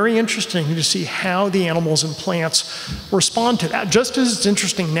be very interesting to see how the animals and plants respond to that. Just as it's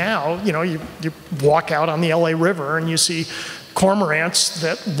interesting now, you know, you walk out on the LA River and you see cormorants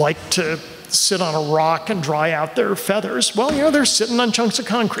that like to sit on a rock and dry out their feathers. Well, you know, they're sitting on chunks of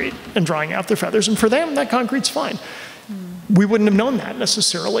concrete and drying out their feathers, and for them, that concrete's fine. We wouldn't have known that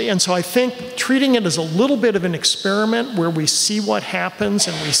necessarily. And so I think treating it as a little bit of an experiment where we see what happens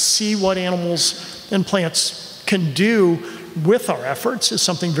and we see what animals and plants can do with our efforts is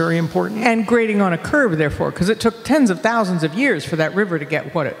something very important. And grading on a curve, therefore, because it took tens of thousands of years for that river to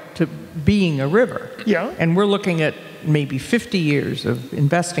get to being a river. Yeah. And we're looking at maybe 50 years of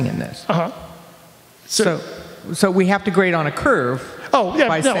investing in this. Uh-huh. So we have to grade on a curve. Oh,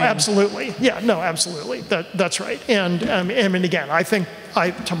 yeah, no, absolutely. Yeah, no, absolutely. That's right. And I mean, again, I think,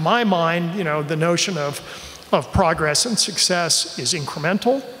 to my mind, you know, the notion of progress and success is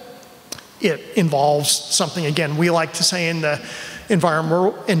incremental. It involves something, again, we like to say in the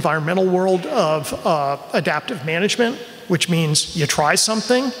environmental world of adaptive management, which means you try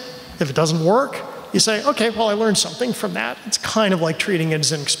something. If it doesn't work, you say, okay, well, I learned something from that. It's kind of like treating it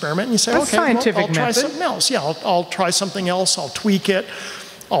as an experiment. And you say, okay, well, I'll try something else. Yeah, I'll try something else. I'll tweak it.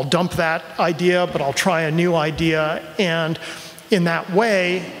 I'll dump that idea, but I'll try a new idea. And in that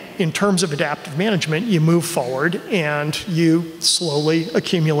way, in terms of adaptive management, you move forward and you slowly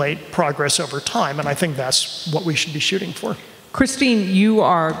accumulate progress over time. And I think that's what we should be shooting for. Christine, you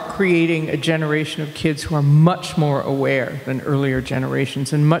are creating a generation of kids who are much more aware than earlier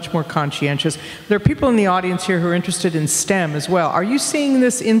generations and much more conscientious. There are people in the audience here who are interested in STEM as well. Are you seeing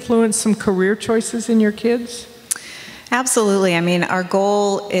this influence some career choices in your kids? Absolutely. I mean, our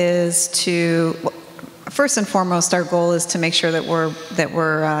goal is to, first and foremost, our goal is to make sure that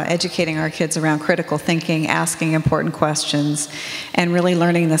we're educating our kids around critical thinking, asking important questions, and really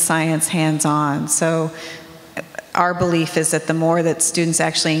learning the science hands-on. So our belief is that the more that students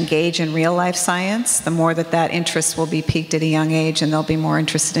actually engage in real-life science, the more that interest will be piqued at a young age, and they'll be more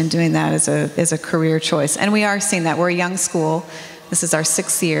interested in doing that as a career choice. And we are seeing that. We're a young school. This is our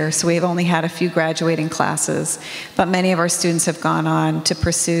 6th year, so we've only had a few graduating classes. But many of our students have gone on to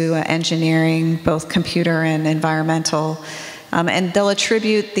pursue engineering, both computer and environmental. And they'll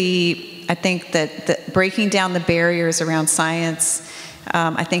attribute I think that breaking down the barriers around science,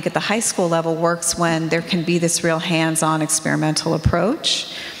 I think at the high school level works when there can be this real hands-on experimental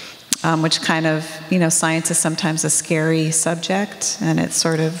approach, which kind of, you know, science is sometimes a scary subject, and it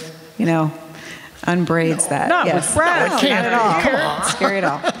sort of, you know, unbraids that. Not with Brad. Not at all. Come on. Scary at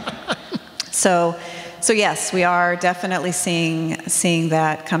all. So yes, we are definitely seeing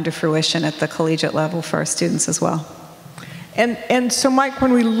that come to fruition at the collegiate level for our students as well. And so, Mike,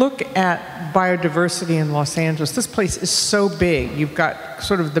 when we look at biodiversity in Los Angeles, this place is so big. You've got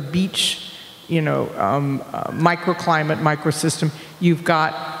sort of the beach, you know, microclimate, microsystem. You've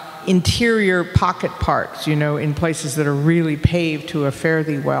got interior pocket parks, you know, in places that are really paved to a fare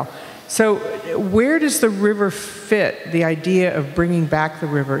thee well. So where does the river fit, the idea of bringing back the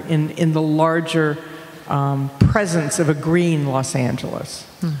river in the larger presence of a green Los Angeles?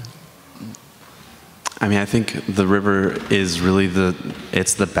 I mean, I think the river is really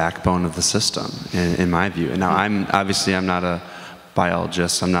it's the backbone of the system, in my view. And now, I'm not a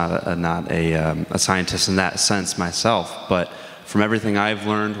biologist, I'm not a scientist in that sense myself, but from everything I've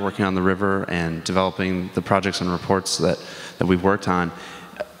learned working on the river and developing the projects and reports that we've worked on,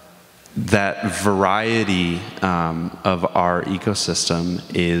 that variety of our ecosystem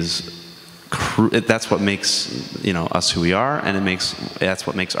that's what makes, you know, us who we are, and that's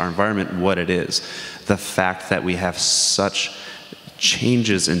what makes our environment what it is. The fact that we have such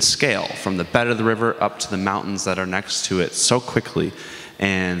changes in scale from the bed of the river up to the mountains that are next to it so quickly,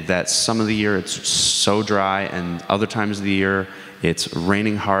 and that some of the year it's so dry and other times of the year it's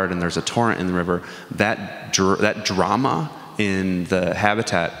raining hard and there's a torrent in the river, that drama in the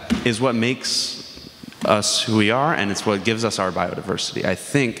habitat is what makes us who we are, and it's what gives us our biodiversity. I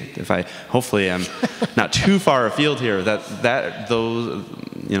think, hopefully I'm not too far afield here,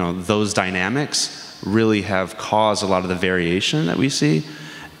 those dynamics really have caused a lot of the variation that we see,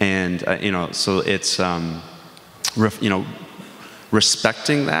 and so it's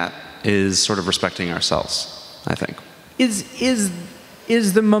respecting that is sort of respecting ourselves, I think.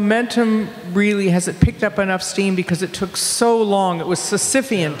 Is the momentum really, has it picked up enough steam because it took so long? It was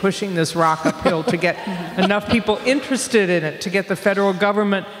Sisyphean pushing this rock uphill to get enough people interested in it, to get the federal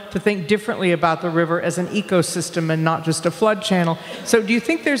government to think differently about the river as an ecosystem and not just a flood channel. So do you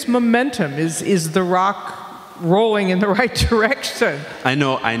think there's momentum? Is the rock rolling in the right direction? I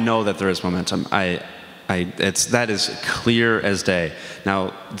know that there is momentum. that is clear as day.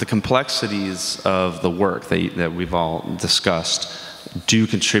 Now, the complexities of the work that we've all discussed do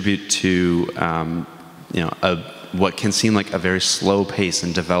contribute to, what can seem like a very slow pace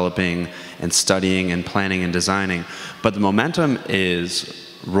in developing and studying and planning and designing, but the momentum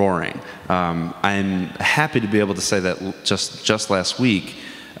is roaring. I'm happy to be able to say that just last week,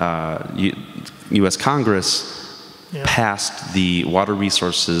 U.S. Congress passed the Water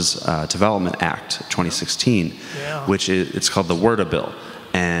Resources Development Act 2016, which it's called the WRDA bill.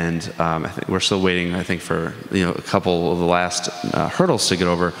 And I think we're still waiting, I think, for a couple of the last hurdles to get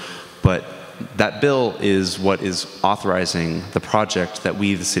over. But that bill is what is authorizing the project that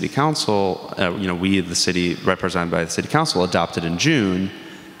we, the City Council, we, the city represented by the City Council, adopted in June,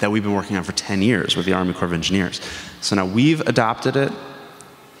 that we've been working on for 10 years with the Army Corps of Engineers. So now we've adopted it.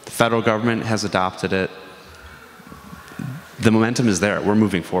 The federal government has adopted it. The momentum is there. We're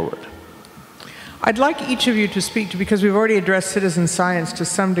moving forward. I'd like each of you to speak to, because we've already addressed citizen science to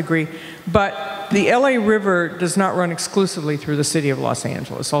some degree, but the LA River does not run exclusively through the city of Los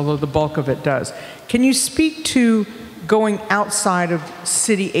Angeles, although the bulk of it does. Can you speak to going outside of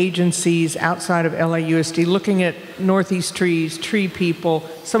city agencies, outside of LAUSD, looking at Northeast Trees, Tree People,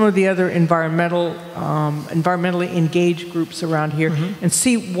 some of the other environmentally engaged groups around here, and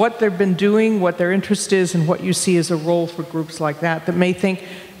see what they've been doing, what their interest is, and what you see as a role for groups like that may think,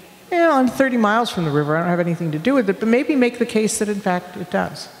 I'm 30 miles from the river, I don't have anything to do with it, but maybe make the case that in fact it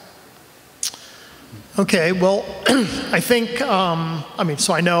does. Okay, well, I think,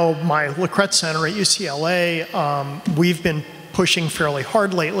 so I know my La Kretz Center at UCLA, we've been pushing fairly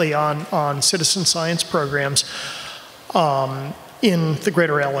hard lately on citizen science programs in the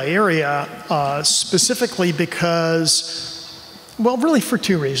greater LA area, specifically because, well, really for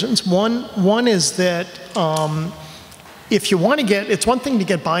two reasons. One is that if you want to it's one thing to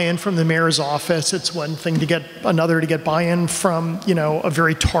get buy-in from the mayor's office, it's one thing to get buy-in from, a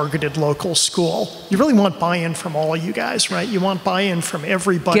very targeted local school. You really want buy-in from all of you guys, right? You want buy-in from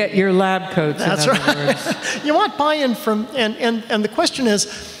everybody. Get your lab coats. That's right. You want buy-in from, and the question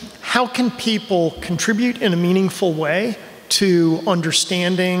is, how can people contribute in a meaningful way to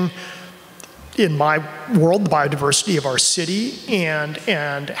understanding, in my world, the biodiversity of our city and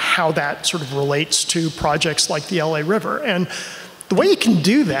how that sort of relates to projects like the LA River. And the way you can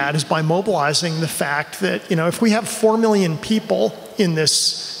do that is by mobilizing the fact that, if we have 4 million people in this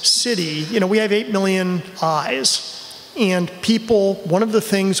city, we have 8 million eyes. And people, one of the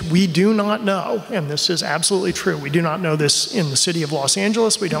things we do not know, and this is absolutely true, we do not know this in the city of Los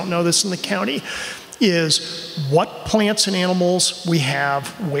Angeles, we don't know this in the county, is what plants and animals we have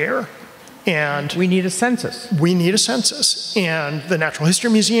where. And we need a census. We need a census. And the Natural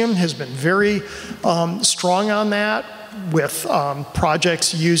History Museum has been very strong on that with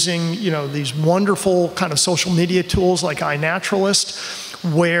projects using, these wonderful kind of social media tools like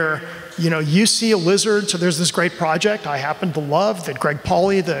iNaturalist, where, you see a lizard. So there's this great project I happen to love that Greg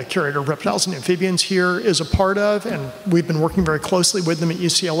Pauly, the curator of reptiles and amphibians here, is a part of. And we've been working very closely with them at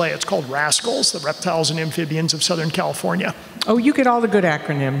UCLA. It's called RASCALS, the Reptiles and Amphibians of Southern California. Oh, you get all the good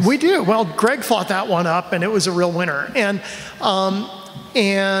acronyms. We do. Well, Greg thought that one up, and it was a real winner.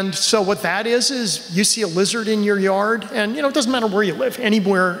 And so what that is you see a lizard in your yard, and it doesn't matter where you live,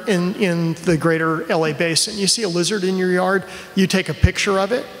 anywhere in the greater LA basin. You see a lizard in your yard, you take a picture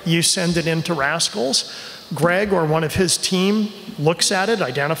of it, you send it into RASCALS. Greg or one of his team looks at it,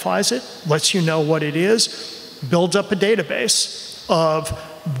 identifies it, lets you know what it is, builds up a database of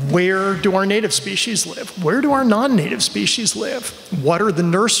where do our native species live? Where do our non-native species live? What are the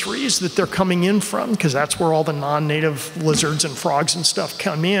nurseries that they're coming in from? Because that's where all the non-native lizards and frogs and stuff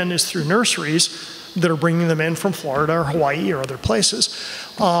come in, is through nurseries that are bringing them in from Florida or Hawaii or other places.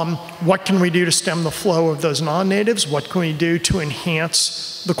 What can we do to stem the flow of those non-natives? What can we do to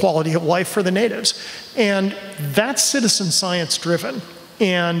enhance the quality of life for the natives? And that's citizen science driven.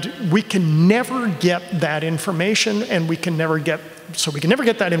 And we can never get that information, and we can never get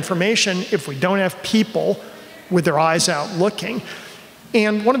that information if we don't have people with their eyes out looking.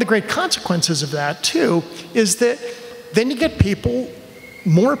 And one of the great consequences of that, too, is that then you get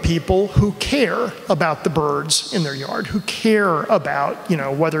more people who care about the birds in their yard, who care about,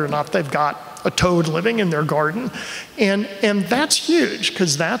 whether or not they've got a toad living in their garden. And that's huge,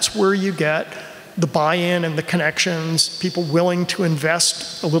 because that's where you get the buy-in and the connections, people willing to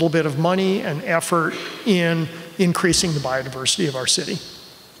invest a little bit of money and effort in increasing the biodiversity of our city.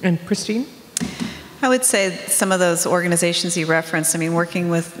 And Christine? I would say some of those organizations you referenced, working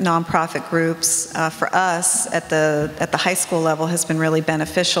with nonprofit groups, for us at the high school level has been really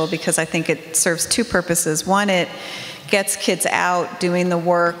beneficial, because I think it serves two purposes. One, it gets kids out doing the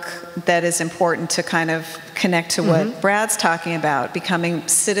work that is important to kind of connect to what Brad's talking about, becoming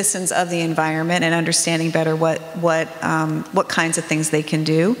citizens of the environment and understanding better what kinds of things they can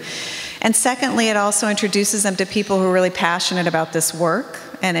do. And secondly, it also introduces them to people who are really passionate about this work,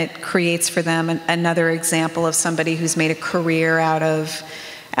 and it creates for them another example of somebody who's made a career out of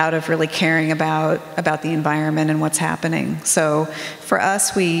really caring about the environment and what's happening. So for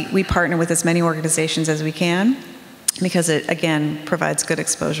us, we partner with as many organizations as we can, because it, again, provides good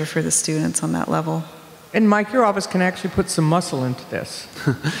exposure for the students on that level. And Mike, your office can actually put some muscle into this.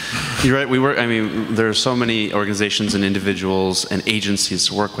 You're right. We work. I mean, there are so many organizations and individuals and agencies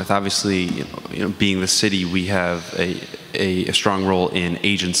to work with. Obviously, being the city, we have a strong role in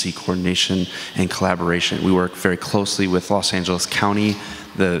agency coordination and collaboration. We work very closely with Los Angeles County.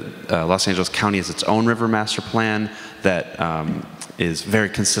 The Los Angeles County has its own river master plan that is very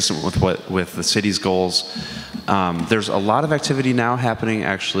consistent with the city's goals. There's a lot of activity now happening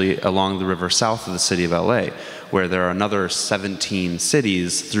actually along the river south of the city of LA, where there are another 17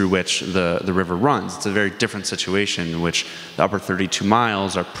 cities through which the river runs. It's a very different situation in which the upper 32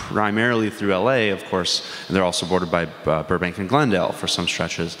 miles are primarily through LA, of course, and they're also bordered by Burbank and Glendale for some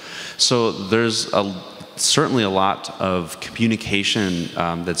stretches. So there's certainly a lot of communication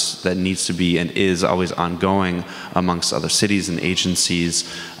that needs to be and is always ongoing amongst other cities and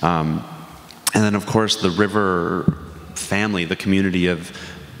agencies. And then, of course, the river family, the community of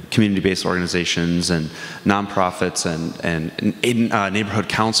community-based organizations and nonprofits and neighborhood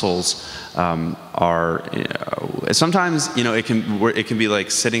councils are sometimes it can be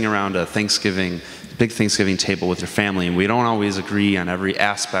like sitting around a big Thanksgiving table with your family, and we don't always agree on every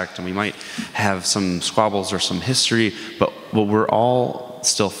aspect, and we might have some squabbles or some history, but we're all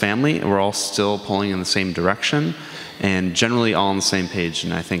still family, and we're all still pulling in the same direction, and generally all on the same page.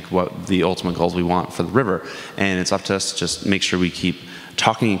 And I think what the ultimate goals we want for the river, and it's up to us to just make sure we keep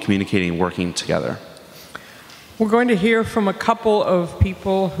talking and communicating and working together. We're going to hear from a couple of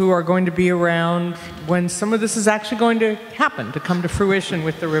people who are going to be around when some of this is actually going to happen, to come to fruition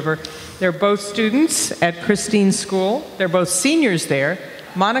with the river. They're both students at Christine School. They're both seniors there.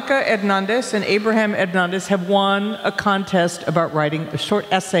 Monica Hernandez and Abraham Hernandez have won a contest about writing a short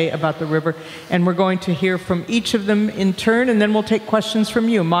essay about the river, and we're going to hear from each of them in turn, and then we'll take questions from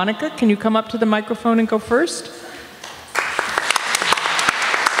you. Monica, can you come up to the microphone and go first?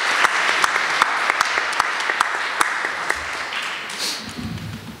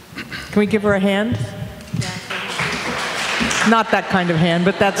 Can we give her a hand? Yeah. Not that kind of hand,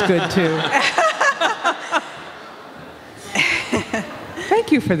 but that's good too.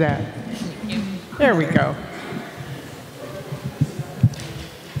 Thank you for that. There we go.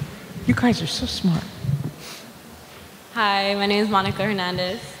 You guys are so smart. Hi, my name is Monica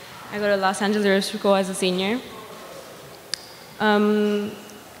Hernandez. I go to Los Angeles River School as a senior. Well,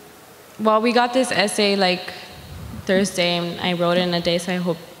 we got this essay like Thursday, and I wrote it in a day, so I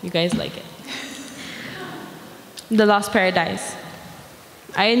hope you guys like it. The Lost Paradise.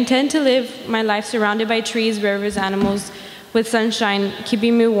 I intend to live my life surrounded by trees, rivers, animals, with sunshine,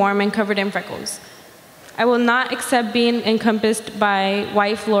 keeping me warm and covered in freckles. I will not accept being encompassed by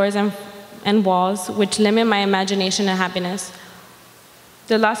white floors and walls, which limit my imagination and happiness.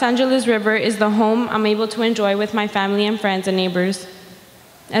 The Los Angeles River is the home I'm able to enjoy with my family and friends and neighbors.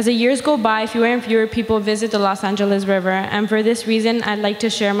 As the years go by, fewer and fewer people visit the Los Angeles River, and for this reason, I'd like to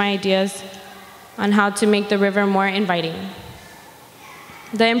share my ideas on how to make the river more inviting.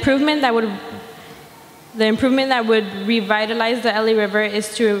 The improvement that would revitalize the LA River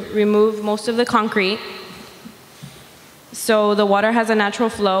is to remove most of the concrete so the water has a natural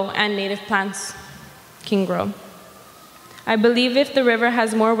flow and native plants can grow. I believe if the river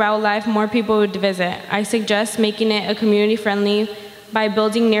has more wildlife, more people would visit. I suggest making it a community-friendly by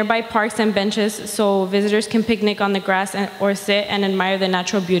building nearby parks and benches so visitors can picnic on the grass or sit and admire the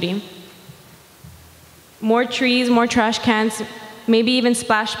natural beauty. More trees, more trash cans, maybe even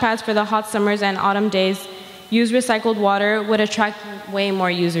splash pads for the hot summers and autumn days. Use recycled water would attract way more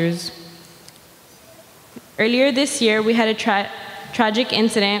users. Earlier this year, we had a tragic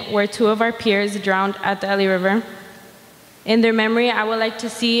incident where 2 of our peers drowned at the LA River. In their memory, I would like to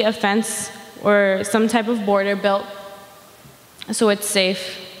see a fence or some type of border built so it's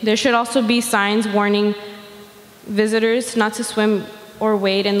safe. There should also be signs warning visitors not to swim or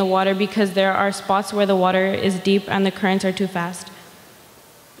wade in the water because there are spots where the water is deep and the currents are too fast.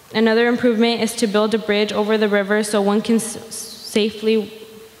 Another improvement is to build a bridge over the river so one can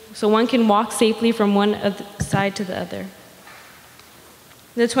walk safely from one side to the other.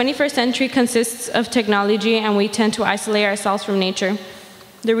 The 21st century consists of technology, and we tend to isolate ourselves from nature.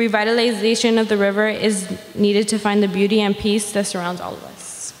 The revitalization of the river is needed to find the beauty and peace that surrounds all of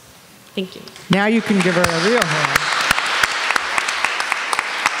us. Thank you. Now you can give her a real hand.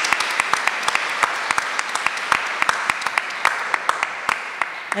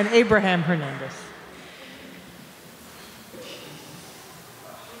 And Abraham Hernandez.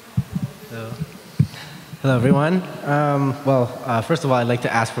 Hello, everyone. First of all, I'd like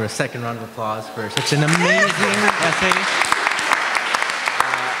to ask for a second round of applause for such an amazing essay.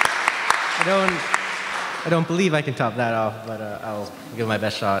 I don't believe I can top that off, but I'll give my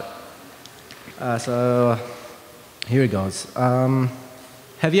best shot. So here it goes.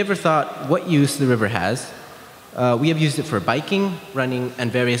 Have you ever thought what use the river has? We have used it for biking, running,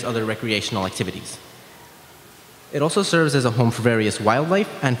 and various other recreational activities. It also serves as a home for various wildlife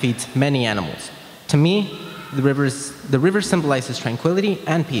and feeds many animals. To me, the river symbolizes tranquility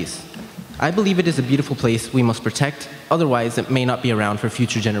and peace. I believe it is a beautiful place we must protect, otherwise it may not be around for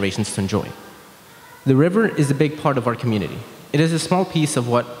future generations to enjoy. The river is a big part of our community. It is a small piece of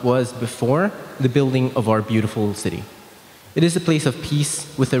what was before the building of our beautiful city. It is a place of peace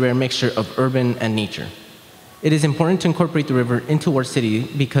with a rare mixture of urban and nature. It is important to incorporate the river into our city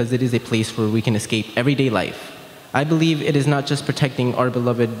because it is a place where we can escape everyday life. I believe in not just protecting our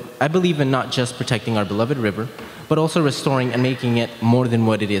beloved river, but also restoring and making it more than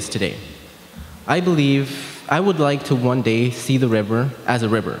what it is today. I believe I would like to one day see the river as a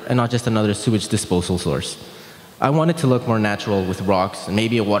river and not just another sewage disposal source. I want it to look more natural with rocks and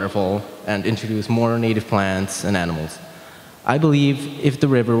maybe a waterfall and introduce more native plants and animals. I believe if the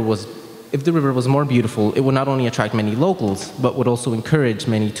river was more beautiful, it would not only attract many locals, but would also encourage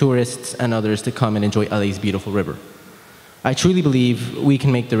many tourists and others to come and enjoy LA's beautiful river. I truly believe we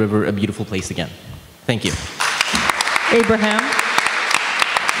can make the river a beautiful place again. Thank you. Abraham.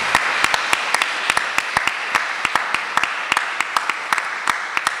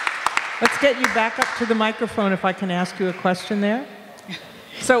 Let's get you back up to the microphone if I can ask you a question there.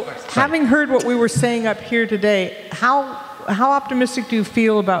 So, having heard what we were saying up here today, how optimistic do you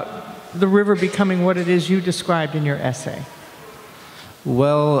feel about the river becoming what it is you described in your essay?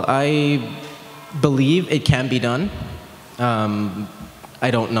 Well, I believe it can be done.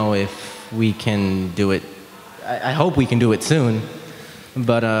 I don't know if we can do it. I hope we can do it soon,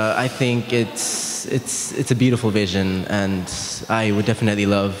 but I think it's a beautiful vision, and I would definitely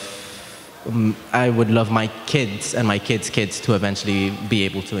love my kids and my kids' kids to eventually be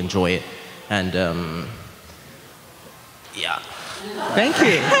able to enjoy it, and yeah. Thank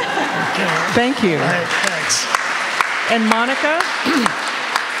you. Thank you. All right, thanks. And Monica?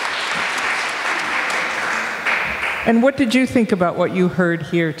 And what did you think about what you heard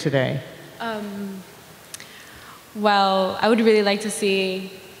here today? Well, I would really like to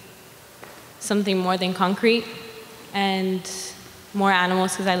see something more than concrete and more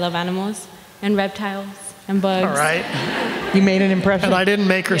animals, because I love animals, and reptiles and bugs. All right. You made an impression. And I didn't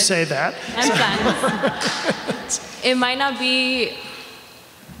make her say that. And plants. It might not be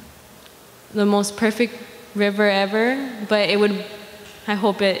the most perfect river ever, but I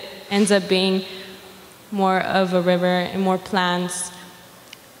hope it ends up being more of a river and more plants.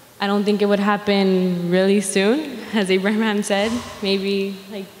 I don't think it would happen really soon, as Abraham said, maybe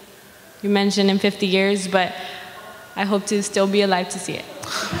like you mentioned in 50 years, but I hope to still be alive to see it.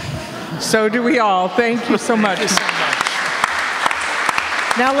 So do we all. Thank you so much. Thank you so much.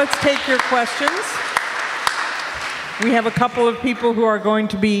 Now let's take your questions. We have a couple of people who are going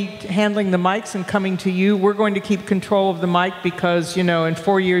to be handling the mics and coming to you. We're going to keep control of the mic because, you know, in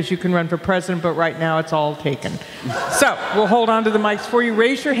 4 years you can run for president, but right now it's all taken. So we'll hold on to the mics for you.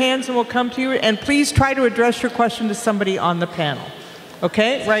 Raise your hands and we'll come to you. And please try to address your question to somebody on the panel.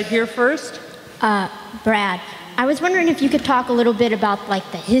 Okay, right here first. Brad, I was wondering if you could talk a little bit about like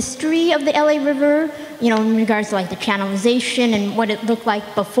the history of the LA River, you know, in regards to like the channelization and what it looked like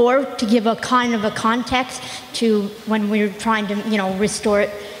before, to give a kind of a context to when we were trying to, you know, restore it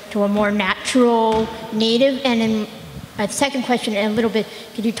to a more natural, native. And then a second question, a little bit,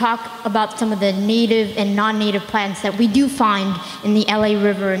 could you talk about some of the native and non-native plants that we do find in the LA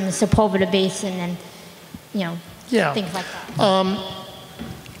River and the Sepulveda Basin and, you know, things like that?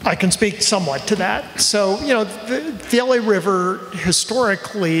 I can speak somewhat to that. So, you know, the LA River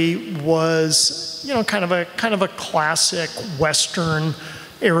historically was, you know, kind of a classic Western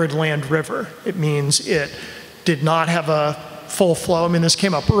arid land river. It means it did not have a full flow. I mean, this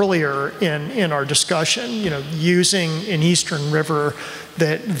came up earlier in our discussion. You know, using an eastern river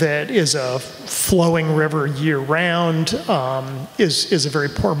that is a flowing river year-round is a very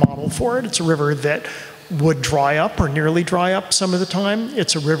poor model for it. It's a river that would dry up or nearly dry up some of the time.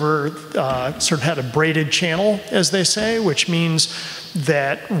 It's a river sort of had a braided channel, as they say, which means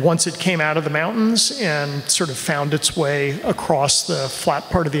that once it came out of the mountains and sort of found its way across the flat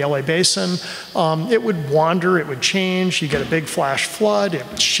part of the LA basin, it would wander, it would change, you get a big flash flood,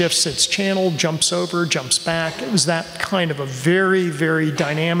 it shifts its channel, jumps over, jumps back. It was that kind of a very, very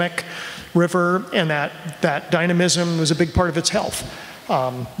dynamic river, and that dynamism was a big part of its health.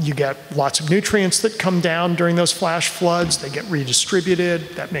 You get lots of nutrients that come down during those flash floods, they get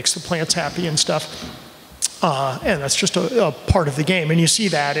redistributed, that makes the plants happy and stuff. And that's just a part of the game. And you see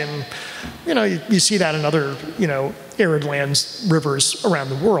that in, you see that in other, arid lands, rivers around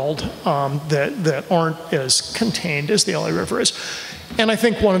the world that aren't as contained as the LA River is. And I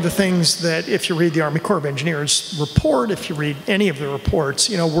think one of the things that if you read the Army Corps of Engineers report, if you read any of the reports,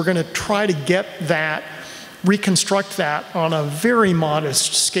 we're going to try to get that, reconstruct that on a very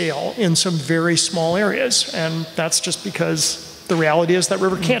modest scale in some very small areas. And that's just because the reality is that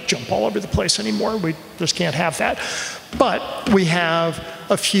river can't jump all over the place anymore. We just can't have that. But we have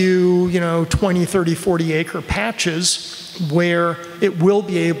a few, 20, 30, 40 acre patches where it will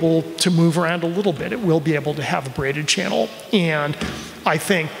be able to move around a little bit. It will be able to have a braided channel. And I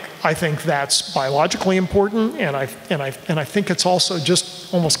think that's biologically important, and I think it's also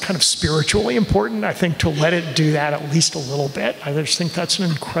just almost kind of spiritually important, I think, to let it do that at least a little bit. I just think that's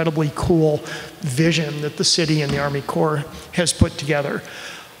an incredibly cool vision that the city and the Army Corps has put together.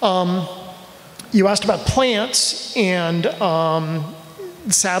 You asked about plants, and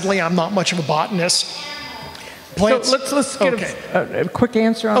sadly, I'm not much of a botanist. Plants, so let's get a quick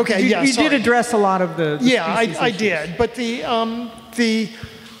answer on okay, that. You did address a lot of the yeah, I did, but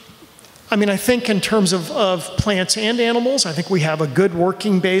I think in terms of plants and animals, I think we have a good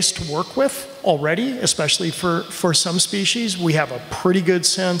working base to work with already, especially for some species. We have a pretty good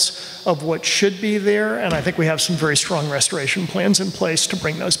sense of what should be there, and I think we have some very strong restoration plans in place to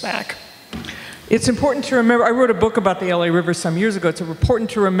bring those back. It's important to remember, I wrote a book about the LA River some years ago. It's important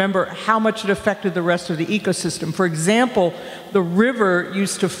to remember how much it affected the rest of the ecosystem. For example, the river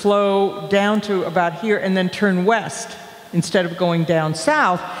used to flow down to about here and then turn west instead of going down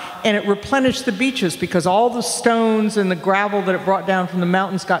south, and it replenished the beaches because all the stones and the gravel that it brought down from the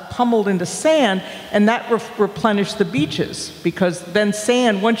mountains got pummeled into sand, and that replenished the beaches, because then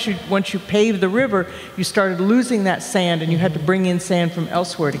sand, once you paved the river, you started losing that sand, and you had to bring in sand from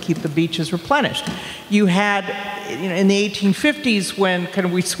elsewhere to keep the beaches replenished. You had, in the 1850s, when kind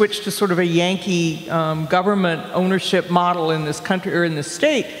of we switched to sort of a Yankee government ownership model in this country or in this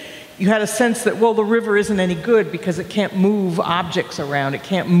state, you had a sense that, well, the river isn't any good because it can't move objects around, it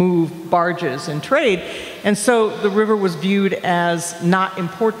can't move barges and trade, and so the river was viewed as not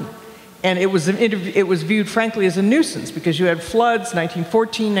important. And it was viewed, frankly, as a nuisance because you had floods,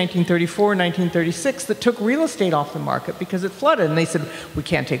 1914, 1934, 1936, that took real estate off the market because it flooded. And they said, we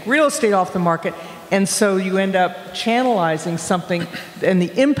can't take real estate off the market. And so you end up channelizing something, and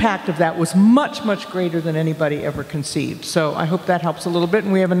the impact of that was much, much greater than anybody ever conceived. So I hope that helps a little bit.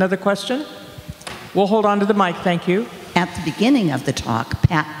 And we have another question. We'll hold on to the mic. Thank you. At the beginning of the talk,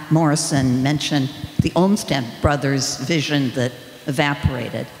 Pat Morrison mentioned the Olmsted brothers' vision that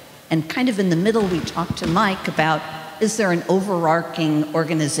evaporated. And kind of in the middle, we talked to Mike about, is there an overarching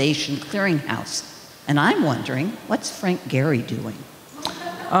organization clearinghouse? And I'm wondering, what's Frank Gehry doing?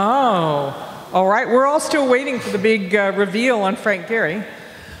 Oh, all right. We're all still waiting for the big reveal on Frank Gehry.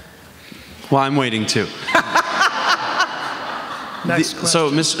 Well, I'm waiting too. So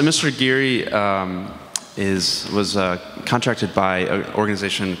Mr. Gehry was contracted by an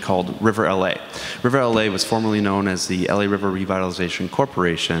organization called River LA. River LA was formerly known as the LA River Revitalization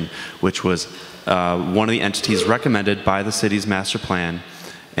Corporation, which was one of the entities recommended by the city's master plan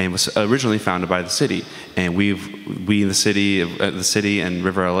and was originally founded by the city. And the city and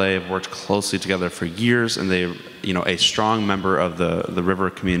River LA have worked closely together for years, and they're a strong member of the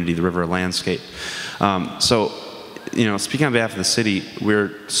river community, the river landscape. Speaking on behalf of the city,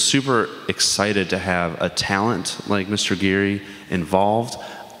 we're super excited to have a talent like Mr. Gehry involved.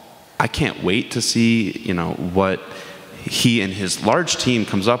 I can't wait to see, what he and his large team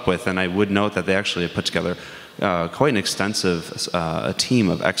comes up with, and I would note that they actually have put together quite an extensive team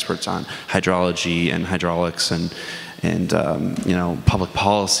of experts on hydrology and hydraulics and public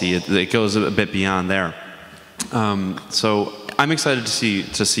policy. It goes a bit beyond there. So I'm excited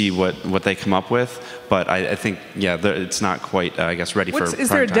to see what they come up with, but I think it's not quite ready for. Is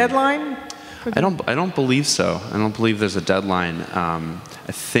there a deadline? I don't believe so. I don't believe there's a deadline.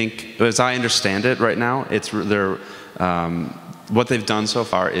 I think, as I understand it right now, what they've done so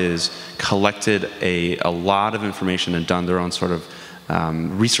far is collected a lot of information and done their own sort of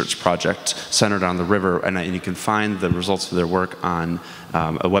research project centered on the river, and you can find the results of their work on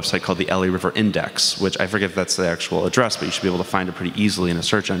a website called the LA River Index, which I forget if that's the actual address, but you should be able to find it pretty easily in a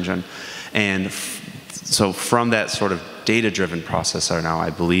search engine. And so from that sort of data-driven process are now, I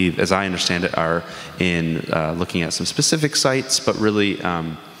believe, as I understand it, are in looking at some specific sites, but really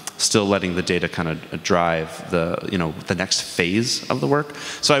still letting the data kind of drive the next phase of the work.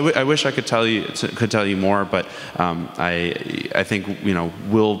 So I wish I could tell you more, but I think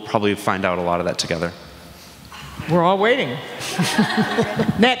we'll probably find out a lot of that together. We're all waiting.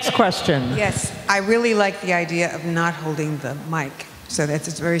 Next question. Yes, I really like the idea of not holding the mic. So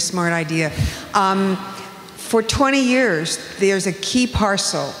that's a very smart idea. For 20 years, there's a key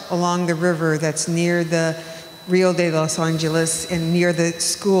parcel along the river that's near the Rio de Los Angeles and near the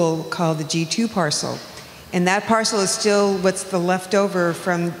school called the G2 parcel. And that parcel is still what's the leftover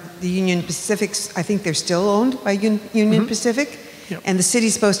from the Union Pacific. I think they're still owned by Union Pacific. Yep. And the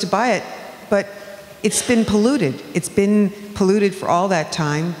city's supposed to buy it. But it's been polluted. It's been polluted for all that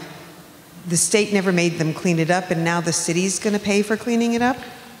time. The state never made them clean it up, and now the city's going to pay for cleaning it up?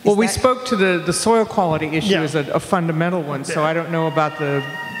 Well, we spoke to the soil quality issue Yeah. as a fundamental one, so I don't know about the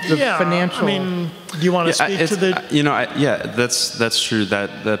Yeah, financial. I mean, do you want to speak to the? That's true.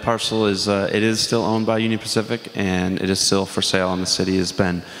 That the parcel is it is still owned by Union Pacific, and it is still for sale. And the city has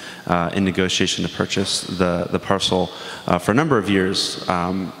been in negotiation to purchase the parcel for a number of years.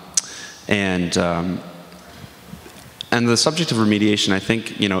 And the subject of remediation, I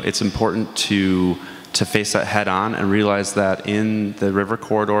think it's important to face that head on and realize that in the river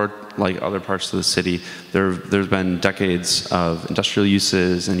corridor, like other parts of the city, there's been decades of industrial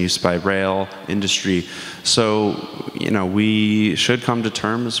uses and use by rail industry. So we should come to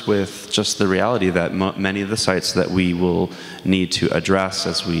terms with just the reality that many of the sites that we will need to address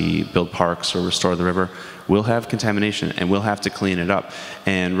as we build parks or restore the river will have contamination, and we'll have to clean it up.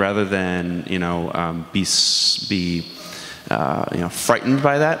 And rather than be frightened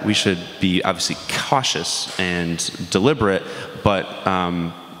by that, we should be obviously cautious and deliberate, but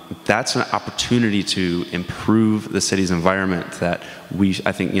that's an opportunity to improve the city's environment that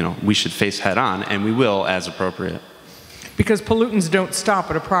I think we should face head on, and we will as appropriate. Because pollutants don't stop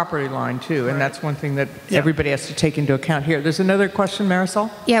at a property line, too, and that's one thing that everybody has to take into account here. There's another question, Marisol?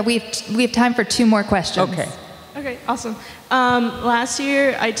 Yeah, we have time for 2 more questions. Okay. Okay, awesome. Last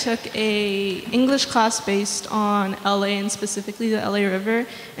year, I took a English class based on LA and specifically the LA River,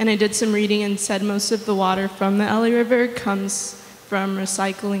 and I did some reading and said most of the water from the LA River comes from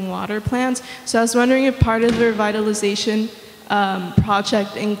recycling water plants. So I was wondering if part of the revitalization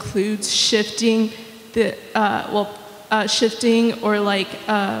project includes shifting the shifting or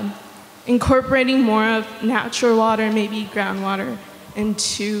incorporating more of natural water, maybe groundwater,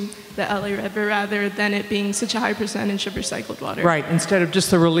 into the LA River rather than it being such a high percentage of recycled water. Right, instead of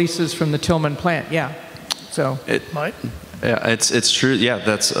just the releases from the Tillman plant, yeah. So It might. Yeah, it's true. Yeah,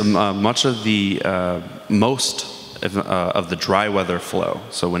 that's much of the most of the dry weather flow.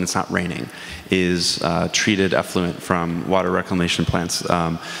 So when it's not raining, is treated effluent from water reclamation plants.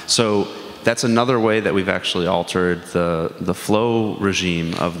 So that's another way that we've actually altered the flow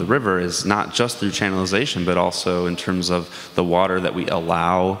regime of the river, is not just through channelization, but also in terms of the water that we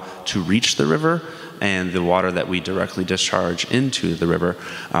allow to reach the river and the water that we directly discharge into the river.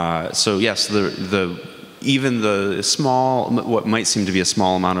 So yes, even the small, what might seem to be a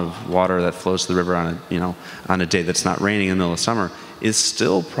small amount of water that flows to the river on a day that's not raining in the middle of summer is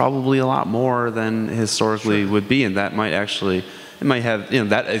still probably a lot more than historically would be, and that might actually. It might have,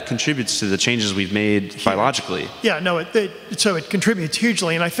 that it contributes to the changes we've made biologically. Yeah, no, so it contributes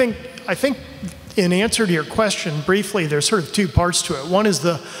hugely. And I think in answer to your question, briefly, there's sort of 2 parts to it. One is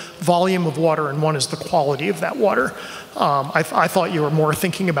the volume of water, and one is the quality of that water. I thought you were more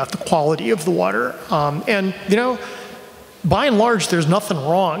thinking about the quality of the water. And by and large, there's nothing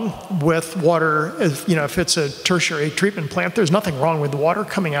wrong with water. If it's a tertiary treatment plant, there's nothing wrong with the water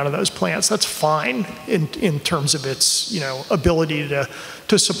coming out of those plants. That's fine in terms of its ability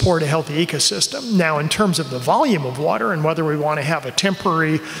to support a healthy ecosystem. Now, in terms of the volume of water and whether we want to have a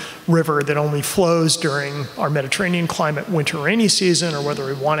temporary river that only flows during our Mediterranean climate winter rainy season, or whether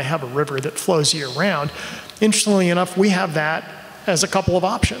we want to have a river that flows year-round, interestingly enough, we have that as a couple of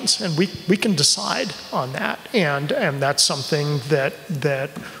options, and we can decide on that, and that's something that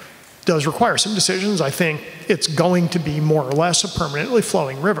does require some decisions. I think it's going to be more or less a permanently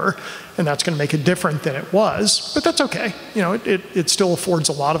flowing river, and that's going to make it different than it was, but that's okay. It still affords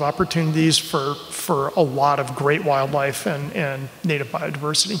a lot of opportunities for a lot of great wildlife and native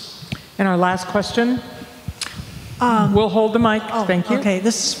biodiversity. And our last question. We'll hold the mic. Thank you. Okay,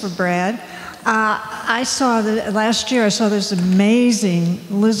 this is for Brad. I saw last year I saw this amazing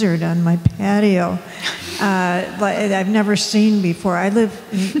lizard on my patio. I've never seen before. I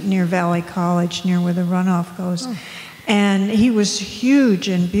live near Valley College, near where the runoff goes. Oh. And he was huge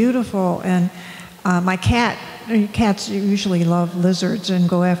and beautiful. And my cats usually love lizards and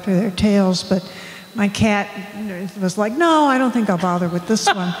go after their tails, but my cat was like, no, I don't think I'll bother with this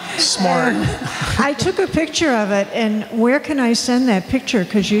one. Smart. I took a picture of it, and where can I send that picture?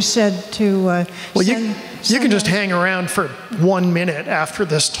 Because you said to well, you can just hang around for 1 minute after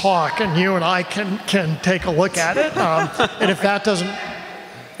this talk, and you and I can take a look at it. And if that doesn't,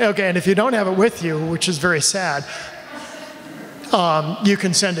 okay, and if you don't have it with you, which is very sad, you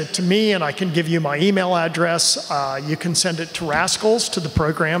can send it to me, and I can give you my email address. You can send it to Rascals, to the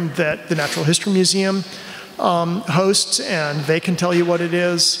program that the Natural History Museum hosts, and they can tell you what it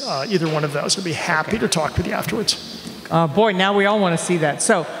is. Either one of those. I'd be happy to talk with you afterwards. Boy, now we all want to see that.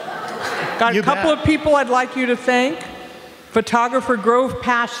 So, got a couple of people I'd like you to thank. Photographer Grove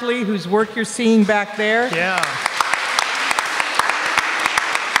Pashley, whose work you're seeing back there. Yeah.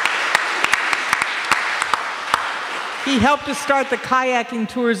 He helped us start the kayaking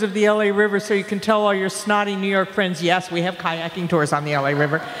tours of the LA River, so you can tell all your snotty New York friends, yes, we have kayaking tours on the LA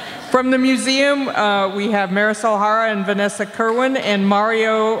River. From the museum, we have Marisol Hara and Vanessa Kerwin and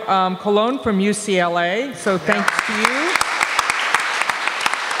Mario Colon from UCLA, so thanks to you.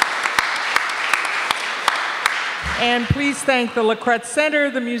 And please thank the La Kretz Center,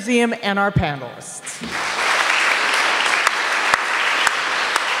 the museum, and our panelists.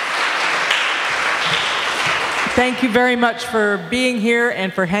 Thank you very much for being here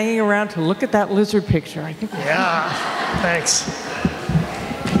and for hanging around to look at that lizard picture. I think. Yeah, thanks.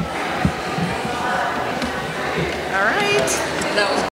 All right.